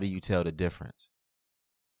 How do you tell the difference?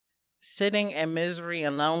 Sitting in misery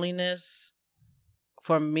and loneliness,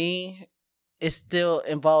 for me, it still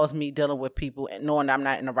involves me dealing with people and knowing I'm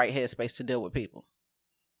not in the right headspace to deal with people.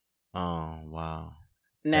 Oh, wow.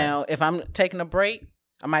 Now, if I'm taking a break,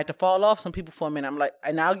 I might have to fall off some people for a minute. I'm like,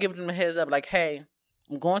 and I'll give them a heads up, like, hey,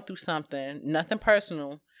 I'm going through something, nothing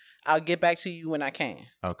personal. I'll get back to you when I can.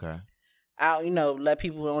 Okay. I'll, let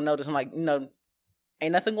people don't notice. I'm like,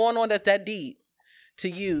 ain't nothing going on that's that deep to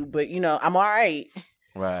you, but, I'm all right.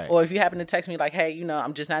 Right. Or if you happen to text me like, hey,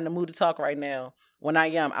 I'm just not in the mood to talk right now. When I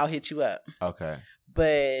am, I'll hit you up. Okay.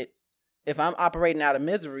 But if I'm operating out of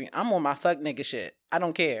misery, I'm on my fuck nigga shit. I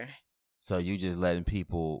don't care. So you just letting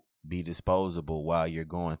people be disposable while you're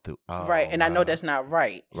going through. Oh, right. And wow. I know that's not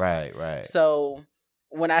right. Right. So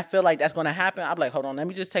when I feel like that's going to happen, I'm like, hold on, let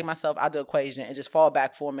me just take myself out of the equation and just fall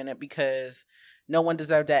back for a minute because no one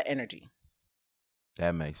deserves that energy.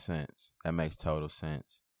 That makes sense. That makes total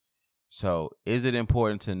sense. So is it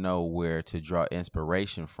important to know where to draw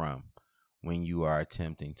inspiration from when you are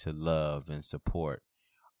attempting to love and support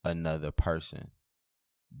another person?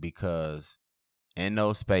 Because in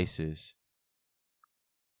those spaces,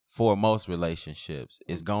 for most relationships,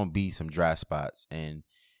 it's going to be some dry spots, and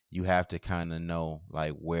you have to kind of know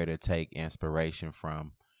like where to take inspiration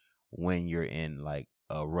from when you're in like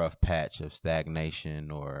a rough patch of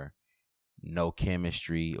stagnation or no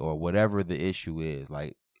chemistry or whatever the issue is.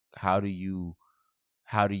 Like, how do you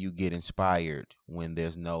get inspired when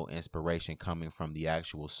there's no inspiration coming from the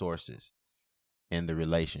actual sources in the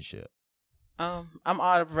relationship? I'm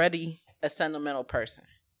already a sentimental person.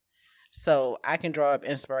 So I can draw up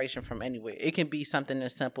inspiration from anywhere. It can be something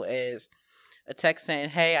as simple as a text saying,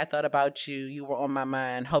 hey, I thought about you. You were on my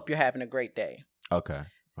mind. Hope you're having a great day. Okay.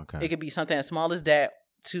 It could be something as small as that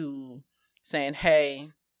to saying, hey,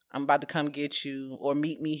 I'm about to come get you or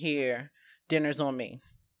meet me here. Dinner's on me.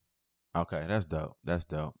 Okay, that's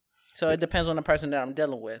dope. So it depends on the person that I'm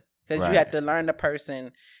dealing with. Because Right. you have to learn the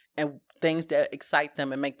person and things that excite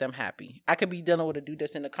them and make them happy. I could be dealing with a dude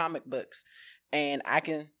that's in the comic books and I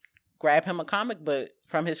can grab him a comic book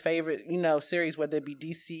from his favorite, series, whether it be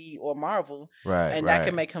DC or Marvel. Right. And that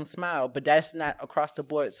can make him smile. But that's not across the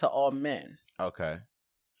board to all men. Okay.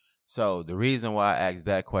 So the reason why I asked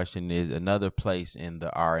that question is another place in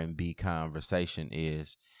the R&B conversation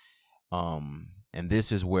is, and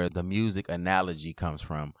this is where the music analogy comes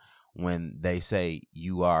from when they say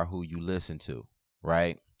you are who you listen to,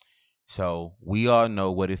 right? So we all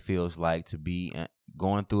know what it feels like to be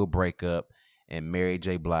going through a breakup and Mary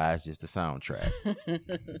J. Blige is the soundtrack.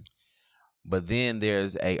 But then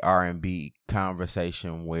there's a R&B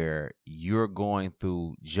conversation where you're going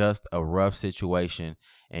through just a rough situation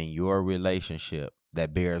in your relationship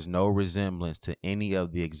that bears no resemblance to any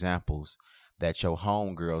of the examples that your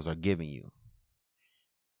homegirls are giving you.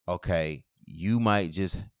 Okay, you and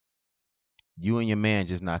your man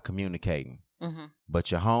just not communicating. Mm-hmm. But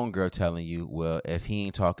your homegirl telling you, well, if he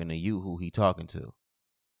ain't talking to you, who he talking to?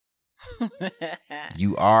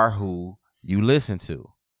 You are who you listen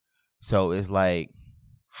to. So it's like,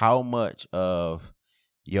 how much of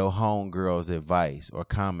your homegirl's advice or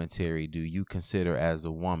commentary do you consider as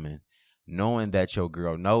a woman, knowing that your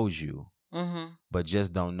girl knows you, but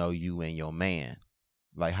just don't know you and your man?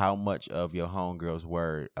 Like, how much of your homegirl's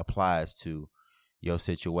word applies to your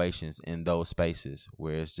situations in those spaces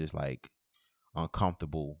where it's just like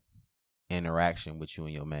uncomfortable interaction with you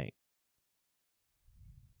and your mate?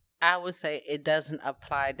 I would say it doesn't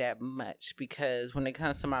apply that much because when it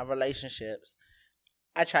comes to my relationships,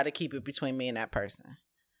 I try to keep it between me and that person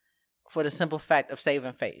for the simple fact of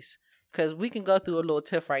saving face. Because we can go through a little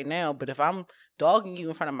tiff right now, but if I'm dogging you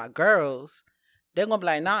in front of my girls, they're going to be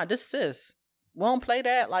like, nah, this sis. We don't play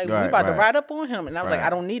that. Like, we about to ride up on him. And I was like,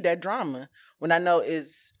 I don't need that drama. When I know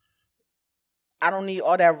I don't need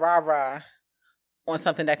all that rah-rah on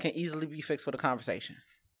something that can easily be fixed with a conversation.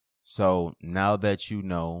 So now that you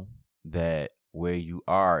know that where you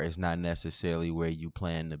are is not necessarily where you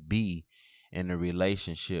plan to be in a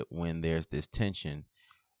relationship when there's this tension,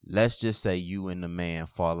 let's just say you and the man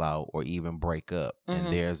fall out or even break up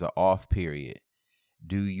and there's an off period.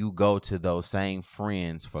 Do you go to those same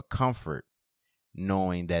friends for comfort,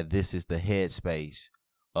 knowing that this is the headspace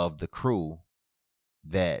of the crew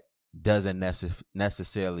that doesn't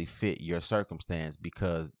necessarily fit your circumstance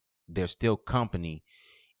because they're still company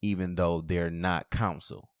even though they're not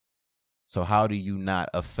counsel? So how do you not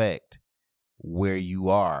affect where you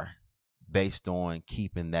are based on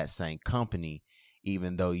keeping that same company,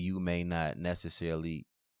 even though you may not necessarily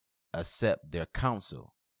accept their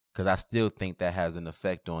counsel? Because I still think that has an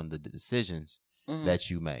effect on the decisions that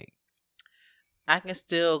you make. I can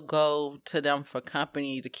still go to them for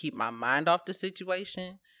company to keep my mind off the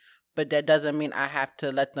situation, but that doesn't mean I have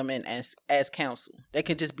to let them in as counsel. They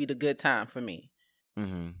can just be the good time for me.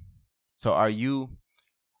 So are you,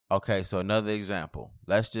 okay, so another example.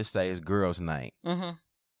 Let's just say it's girls' night.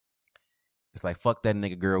 It's like, fuck that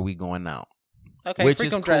nigga, girl, we going out. Okay, which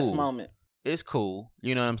freakum is dress cool. moment. It's cool.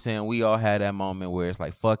 You know what I'm saying? We all had that moment where it's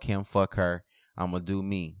like, fuck him, fuck her. I'm going to do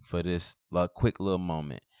me for this quick little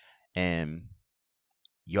moment. And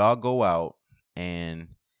y'all go out and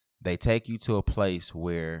they take you to a place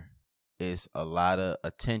where it's a lot of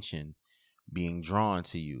attention being drawn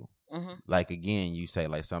to you. Mm-hmm. Like, again, you say,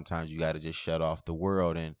 like, sometimes you got to just shut off the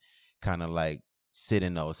world and kind of like sit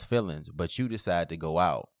in those feelings. But you decide to go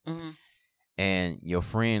out. Mm-hmm. And your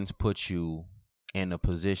friends put you in a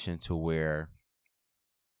position to where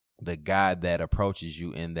the guy that approaches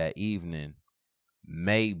you in that evening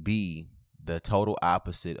may be the total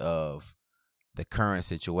opposite of the current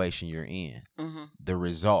situation you're in. Mm-hmm. The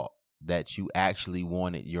result that you actually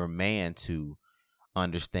wanted your man to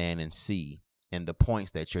understand and see and the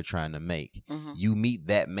points that you're trying to make. Mm-hmm. You meet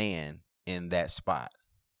that man in that spot.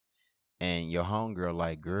 And your homegirl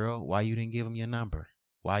like, girl, why you didn't give him your number?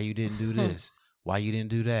 Why you didn't do this? Why you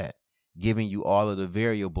didn't do that? Giving you all of the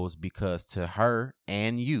variables because to her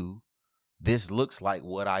and you, this looks like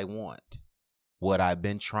what I want, what I've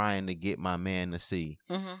been trying to get my man to see.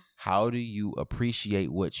 Mm-hmm. How do you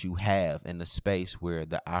appreciate what you have in a space where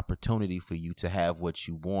the opportunity for you to have what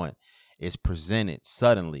you want is presented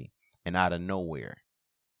suddenly and out of nowhere?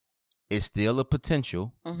 It's still a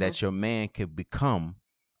potential that your man could become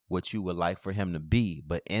what you would like for him to be.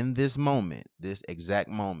 But in this moment, this exact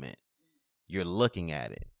moment, you're looking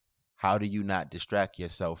at it. How do you not distract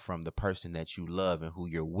yourself from the person that you love and who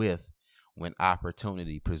you're with when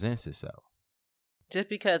opportunity presents itself? Just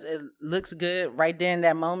because it looks good right there in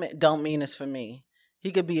that moment don't mean it's for me.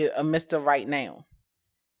 He could be a Mr. Right now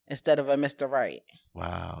instead of a Mr. Right.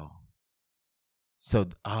 Wow. So,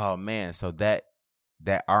 oh man, so that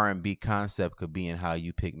R&B concept could be in how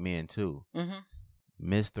you pick men too. Mm-hmm.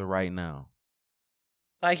 Mr. Right now.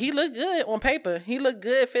 Like, he looked good on paper. He looked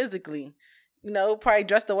good physically. You know, probably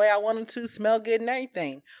dressed the way I want him to, smell good and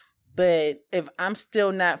everything. But if I'm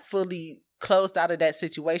still not fully closed out of that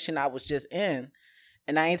situation I was just in,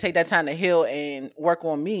 and I ain't take that time to heal and work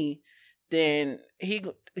on me, then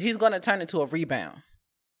he's going to turn into a rebound.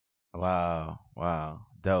 Wow.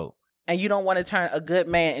 Dope. And you don't want to turn a good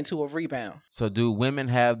man into a rebound. So do women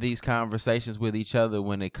have these conversations with each other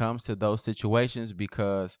when it comes to those situations?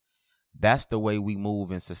 Because that's the way we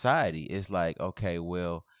move in society. It's like, okay,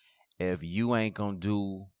 well, if you ain't gonna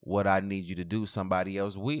do what I need you to do, somebody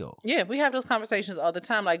else will. Yeah, we have those conversations all the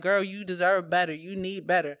time. Like, girl, you deserve better. You need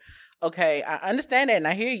better. Okay, I understand that and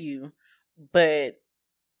I hear you, but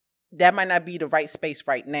that might not be the right space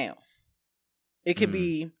right now. It could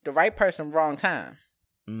be the right person, wrong time.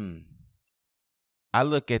 I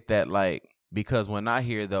look at that like, because when I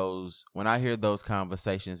hear those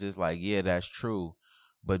conversations, it's like, yeah, that's true.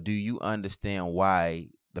 But do you understand why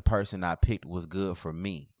the person I picked was good for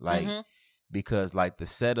me? Like, because like the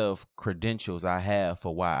set of credentials I have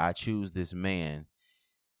for why I choose this man,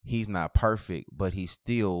 he's not perfect, but he's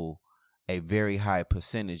still a very high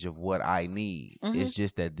percentage of what I need. It's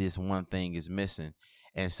just that this one thing is missing.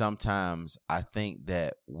 And sometimes I think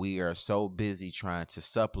that we are so busy trying to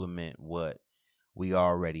supplement what we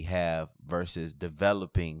already have versus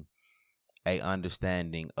developing a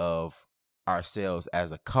understanding of ourselves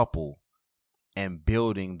as a couple and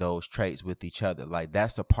building those traits with each other. Like,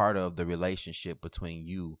 that's a part of the relationship between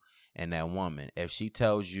you and that woman. If she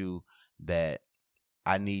tells you that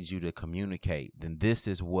I need you to communicate, then this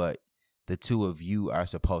is what the two of you are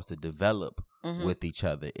supposed to develop with each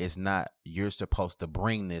other. It's not you're supposed to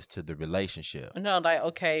bring this to the relationship. No, like,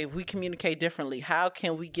 okay, we communicate differently. How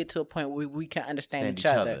can we get to a point where we can understand each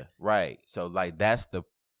other? Right. So like that's the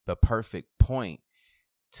perfect point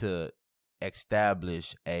to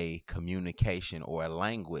establish a communication or a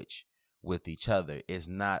language with each other. It's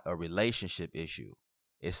not a relationship issue.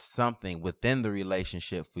 It's something within the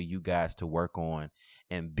relationship for you guys to work on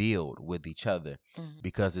and build with each other,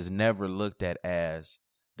 because it's never looked at as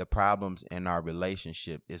the problems in our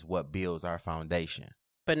relationship is what builds our foundation.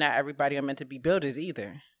 But not everybody are meant to be builders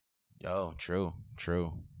either. Oh, true.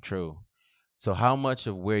 So how much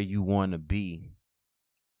of where you want to be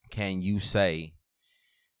can you say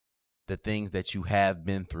the things that you have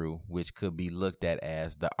been through, which could be looked at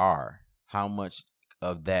as the R? How much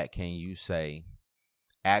of that can you say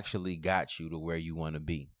actually got you to where you want to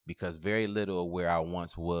be? Because very little of where I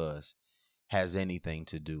once was has anything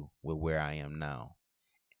to do with where I am now.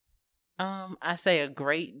 I say a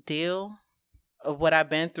great deal of what I've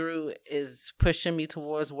been through is pushing me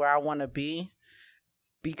towards where I want to be,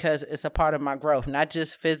 because it's a part of my growth, not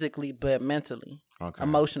just physically, but mentally,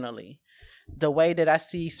 emotionally. The way that I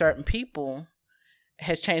see certain people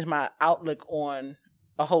has changed my outlook on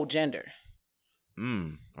a whole gender.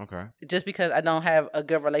 Okay. Just because I don't have a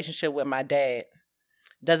good relationship with my dad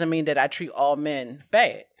doesn't mean that I treat all men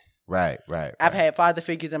bad. Right. I've had father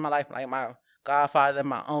figures in my life, like my godfather,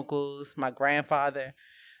 my uncles, my grandfather.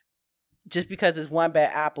 Just because it's one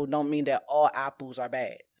bad apple don't mean that all apples are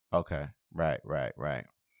bad. Okay. Right.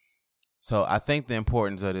 So I think the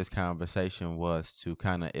importance of this conversation was to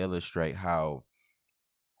kind of illustrate how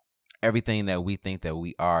everything that we think that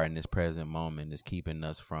we are in this present moment is keeping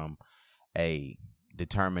us from a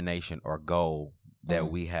determination or goal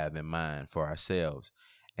that we have in mind for ourselves.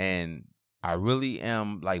 And I really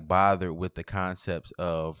am like bothered with the concepts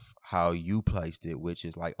of how you placed it, which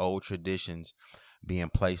is like old traditions being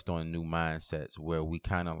placed on new mindsets, where we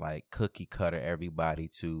kind of like cookie cutter everybody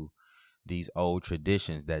to these old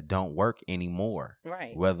traditions that don't work anymore.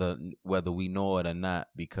 Right. Whether we know it or not,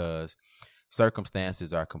 because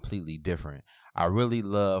circumstances are completely different. I really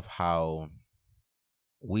love how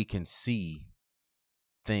we can see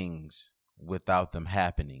things without them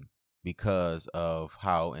happening because of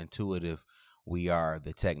how intuitive we are,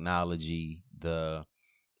 the technology, the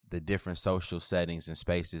different social settings and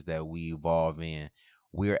spaces that we evolve in.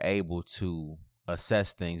 We're able to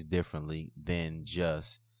assess things differently than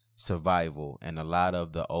just survival. And a lot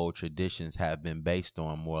of the old traditions have been based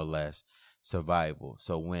on more or less survival.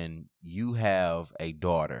 So when you have a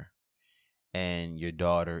daughter and your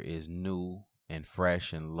daughter is new and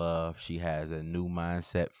fresh and love, she has a new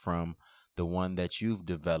mindset from the one that you've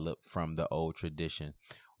developed from the old tradition.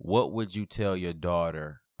 What would you tell your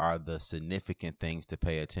daughter are the significant things to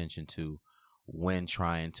pay attention to when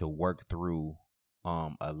trying to work through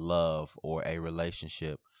a love or a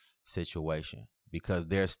relationship situation? Because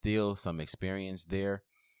there's still some experience there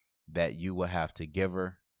that you will have to give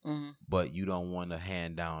her, but you don't want to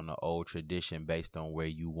hand down the old tradition based on where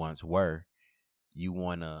you once were. You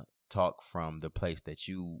want to talk from the place that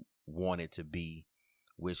you wanted to be,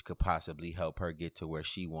 which could possibly help her get to where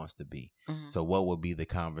she wants to be. So what would be the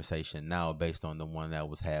conversation now based on the one that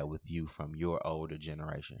was had with you from your older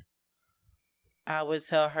generation? I would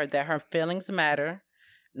tell her that her feelings matter,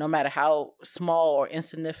 no matter how small or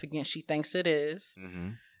insignificant she thinks it is,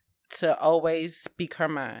 to always speak her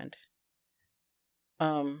mind.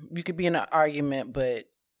 You could be in an argument, but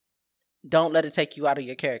don't let it take you out of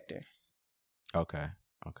your character. Okay.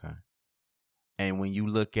 And when you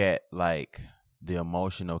look at like the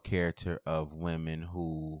emotional character of women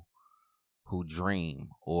who dream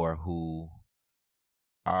or who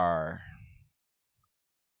are,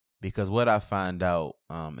 because what I find out,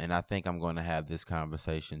 and I think I'm going to have this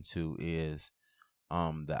conversation too, is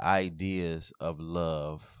the ideas of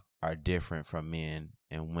love are different from men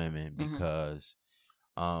and women, because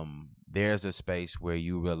there's a space where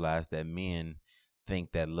you realize that men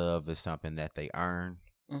think that love is something that they earn.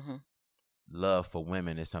 Love for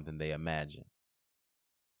women is something they imagine.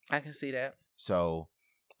 I can see that. So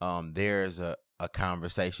there's a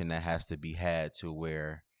conversation that has to be had to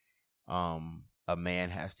where a man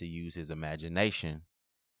has to use his imagination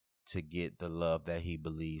to get the love that he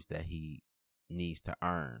believes that he needs to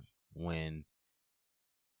earn, when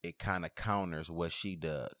it kind of counters what she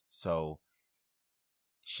does. So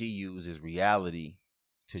she uses reality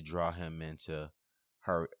to draw him into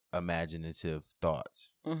her imaginative thoughts.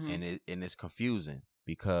 And it's confusing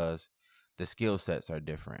because the skill sets are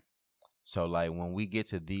different. So like when we get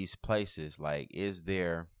to these places, like is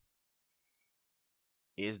there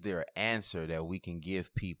an answer that we can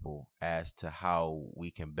give people as to how we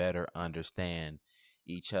can better understand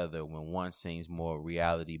each other when one seems more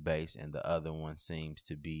reality based and the other one seems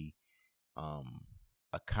to be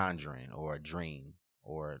a conjuring or a dream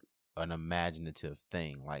or an imaginative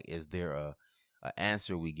thing? Like, is there a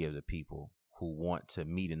answer we give to people who want to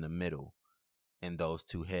meet in the middle in those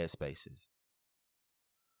two headspaces?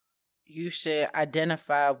 You should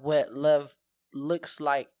identify what love looks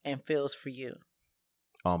like and feels for you.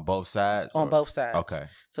 On both sides? On both sides. Okay.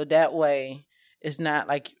 So that way, it's not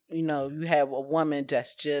like, you have a woman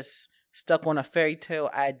that's just stuck on a fairy tale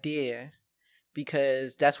idea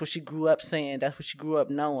because that's what she grew up saying, that's what she grew up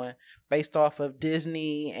knowing, based off of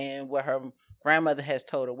Disney and what her grandmother has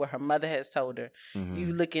told her, what her mother has told her.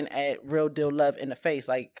 You looking at real deal love in the face.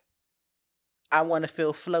 Like, I want to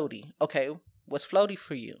feel floaty. Okay, what's floaty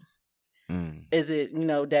for you? Is it,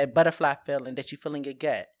 that butterfly feeling that you feel in your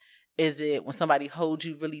gut? Is it when somebody holds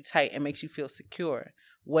you really tight and makes you feel secure?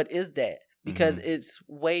 What is that? Because it's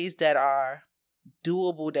ways that are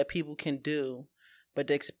doable that people can do, but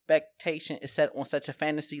the expectation is set on such a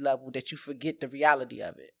fantasy level that you forget the reality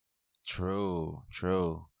of it. True.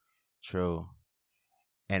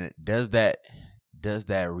 And does that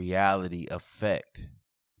reality affect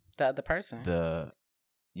the other person?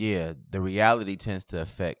 yeah, the reality tends to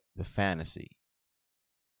affect the fantasy.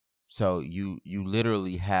 So you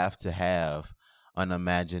literally have to have an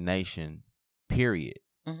imagination, period.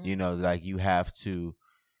 Like you have to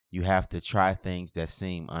try things that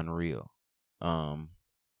seem unreal. And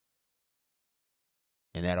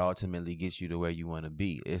that ultimately gets you to where you want to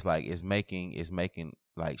be. It's like it's making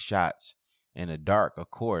like shots in the dark, of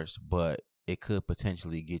course, but it could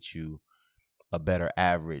potentially get you a better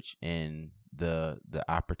average in the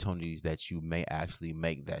opportunities that you may actually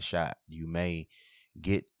make that shot. You may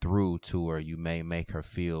get through to her, you may make her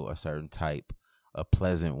feel a certain type of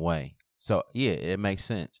pleasant way. So yeah, it makes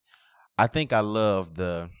sense. I think I love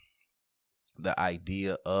the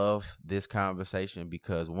idea of this conversation,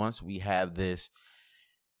 because once we have this,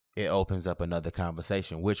 it opens up another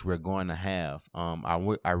conversation, which we're going to have.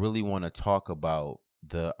 I really want to talk about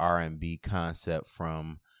the R&B concept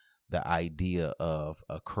from the idea of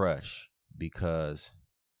a crush, because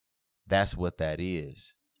that's what that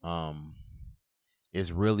is.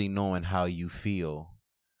 It's really knowing how you feel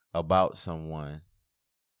about someone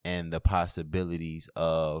and the possibilities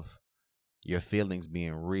of your feelings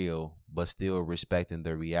being real, but still respecting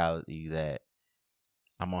the reality that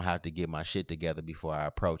I'm going to have to get my shit together before I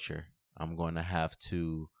approach her. I'm going to have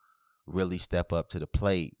to really step up to the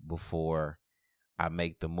plate before I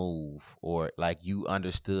make the move. Or like you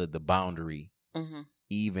understood the boundary,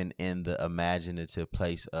 even in the imaginative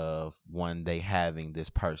place of one day having this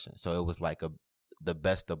person. So it was like the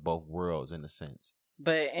best of both worlds in a sense.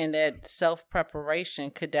 But in that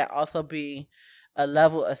self-preparation, could that also be a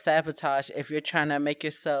level of sabotage if you're trying to make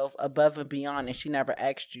yourself above and beyond and she never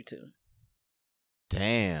asked you to?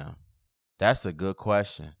 Damn, that's a good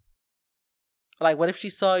question. Like, what if she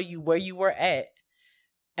saw you where you were at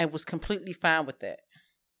and was completely fine with that?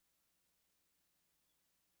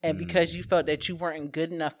 And because you felt that you weren't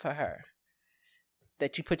good enough for her,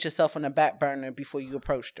 that you put yourself on the back burner before you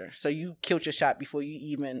approached her. So you killed your shot before you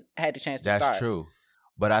even had the chance to start. That's true.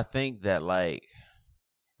 But I think that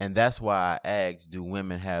and that's why I asked, do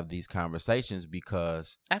women have these conversations?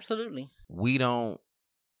 Because absolutely, we don't.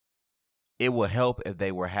 It would help if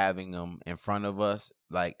they were having them in front of us,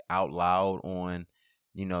 like out loud on,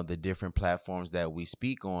 the different platforms that we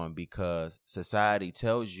speak on, because society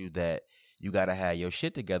tells you that you got to have your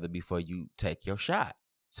shit together before you take your shot.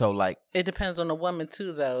 So like, it depends on the woman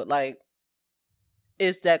too, though. Like,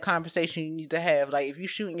 it's that conversation you need to have. Like, if you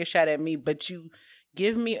shooting your shot at me, but you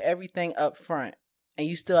give me everything up front and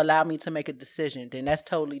you still allow me to make a decision, then that's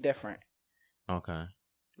totally different. Okay.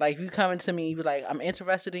 Like, if you come to me and be like, I'm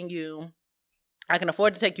interested in you, I can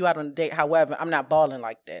afford to take you out on a date. However, I'm not balling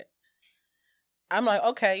like that. I'm like,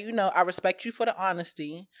 okay, I respect you for the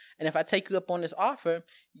honesty. And if I take you up on this offer,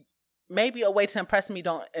 maybe a way to impress me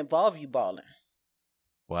don't involve you balling.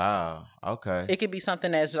 Wow. Okay. It could be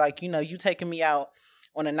something that's like, you taking me out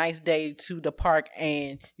on a nice day to the park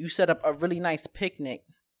and you set up a really nice picnic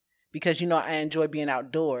because, I enjoy being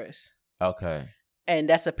outdoors. Okay. And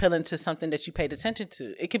that's appealing to something that you paid attention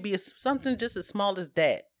to. It could be something just as small as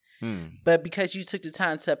that. But because you took the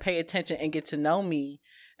time to pay attention and get to know me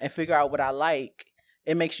and figure out what I like,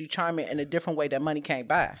 it makes you charming in a different way that money can't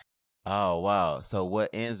buy. Oh, wow. So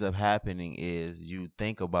what ends up happening is you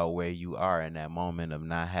think about where you are in that moment of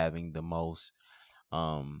not having the most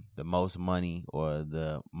money or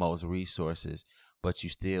the most resources, but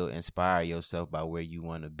you still inspire yourself by where you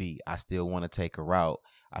want to be. I still want to take her out.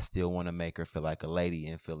 I still want to make her feel like a lady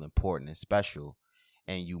and feel important and special.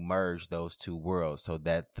 And you merge those two worlds so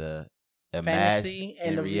that the fantasy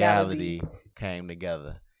and the reality came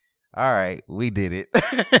together. All right, we did it.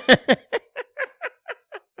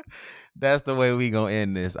 That's the way we gonna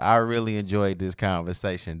end this. I really enjoyed this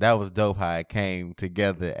conversation. That was dope how it came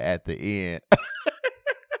together at the end.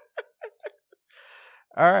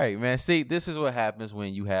 All right, man. See, this is what happens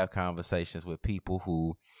when you have conversations with people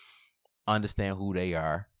who understand who they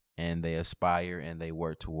are and they aspire and they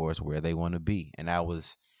work towards where they want to be. And that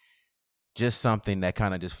was just something that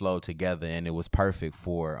kind of just flowed together, and it was perfect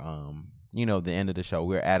for the end of the show.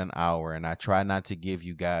 We're at an hour, and I try not to give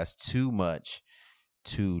you guys too much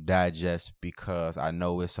to digest because I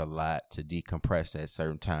know it's a lot to decompress at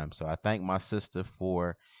certain times. So I thank my sister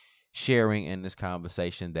for sharing in this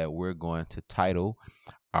conversation that we're going to title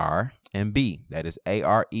R and B. That is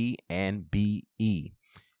ARE and BE.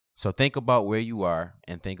 So think about where you are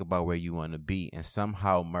and think about where you want to be and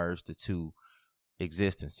somehow merge the two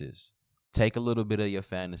existences. Take a little bit of your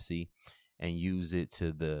fantasy and use it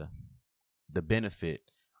to the benefit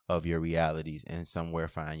of your realities and somewhere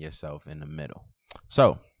find yourself in the middle.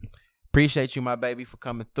 So appreciate you, my baby, for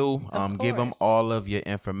coming through. Give them all of your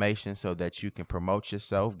information so that you can promote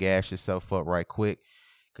yourself, gas yourself up right quick.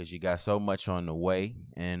 because you got so much on the way.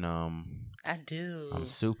 And I do. I'm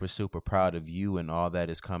super, super proud of you and all that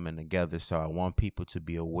is coming together. So I want people to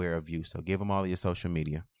be aware of you. So give them all of your social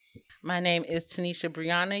media. My name is Tanisha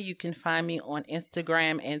Brianna. You can find me on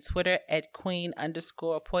Instagram and Twitter at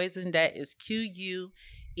Queen_PoIIson. That is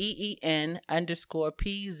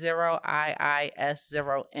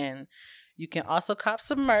QUEEN_P0IIS0N. You can also cop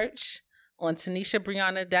some merch on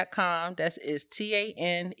TanishaBrianna.com. That is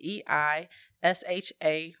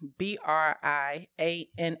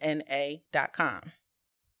TanishaBrianna.com.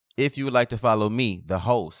 If you would like to follow me, the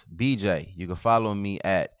host, BJ, you can follow me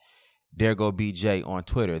at DergoBJ on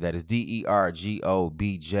Twitter. That is DergoBJ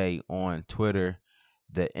on Twitter.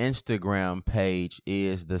 The Instagram page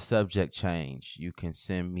is The Subject Change. You can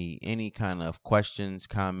send me any kind of questions,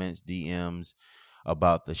 comments, DMs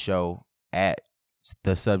about the show at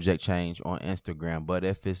The Subject Change on Instagram. But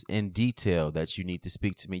if it's in detail that you need to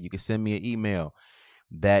speak to me, you can send me an email.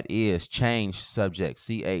 That is change subject,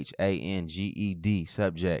 CHANGED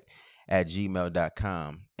subject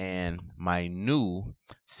 @gmail.com. And my new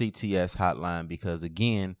CTS hotline, because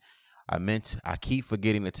again, I keep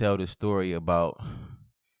forgetting to tell this story about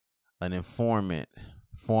an informant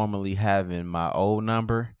formerly having my old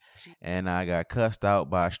number, and I got cussed out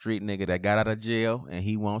by a street nigga that got out of jail and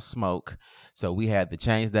he won't smoke. So we had to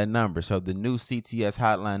change that number. So the new CTS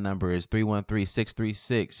hotline number is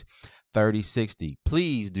 313-636-3060.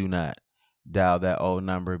 Please do not dial that old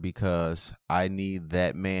number, because I need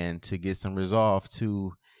that man to get some resolve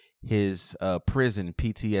to his prison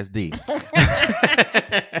PTSD.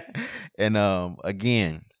 And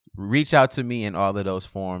again, reach out to me in all of those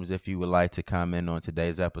forms if you would like to comment on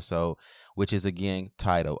today's episode, which is again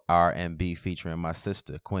titled R&B, featuring my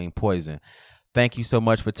sister, Queen PoIIson. Thank you so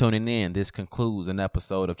much for tuning in. This concludes an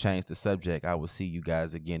episode of Change the Subject. I will see you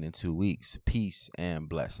guys again in 2 weeks. Peace and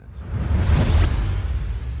blessings.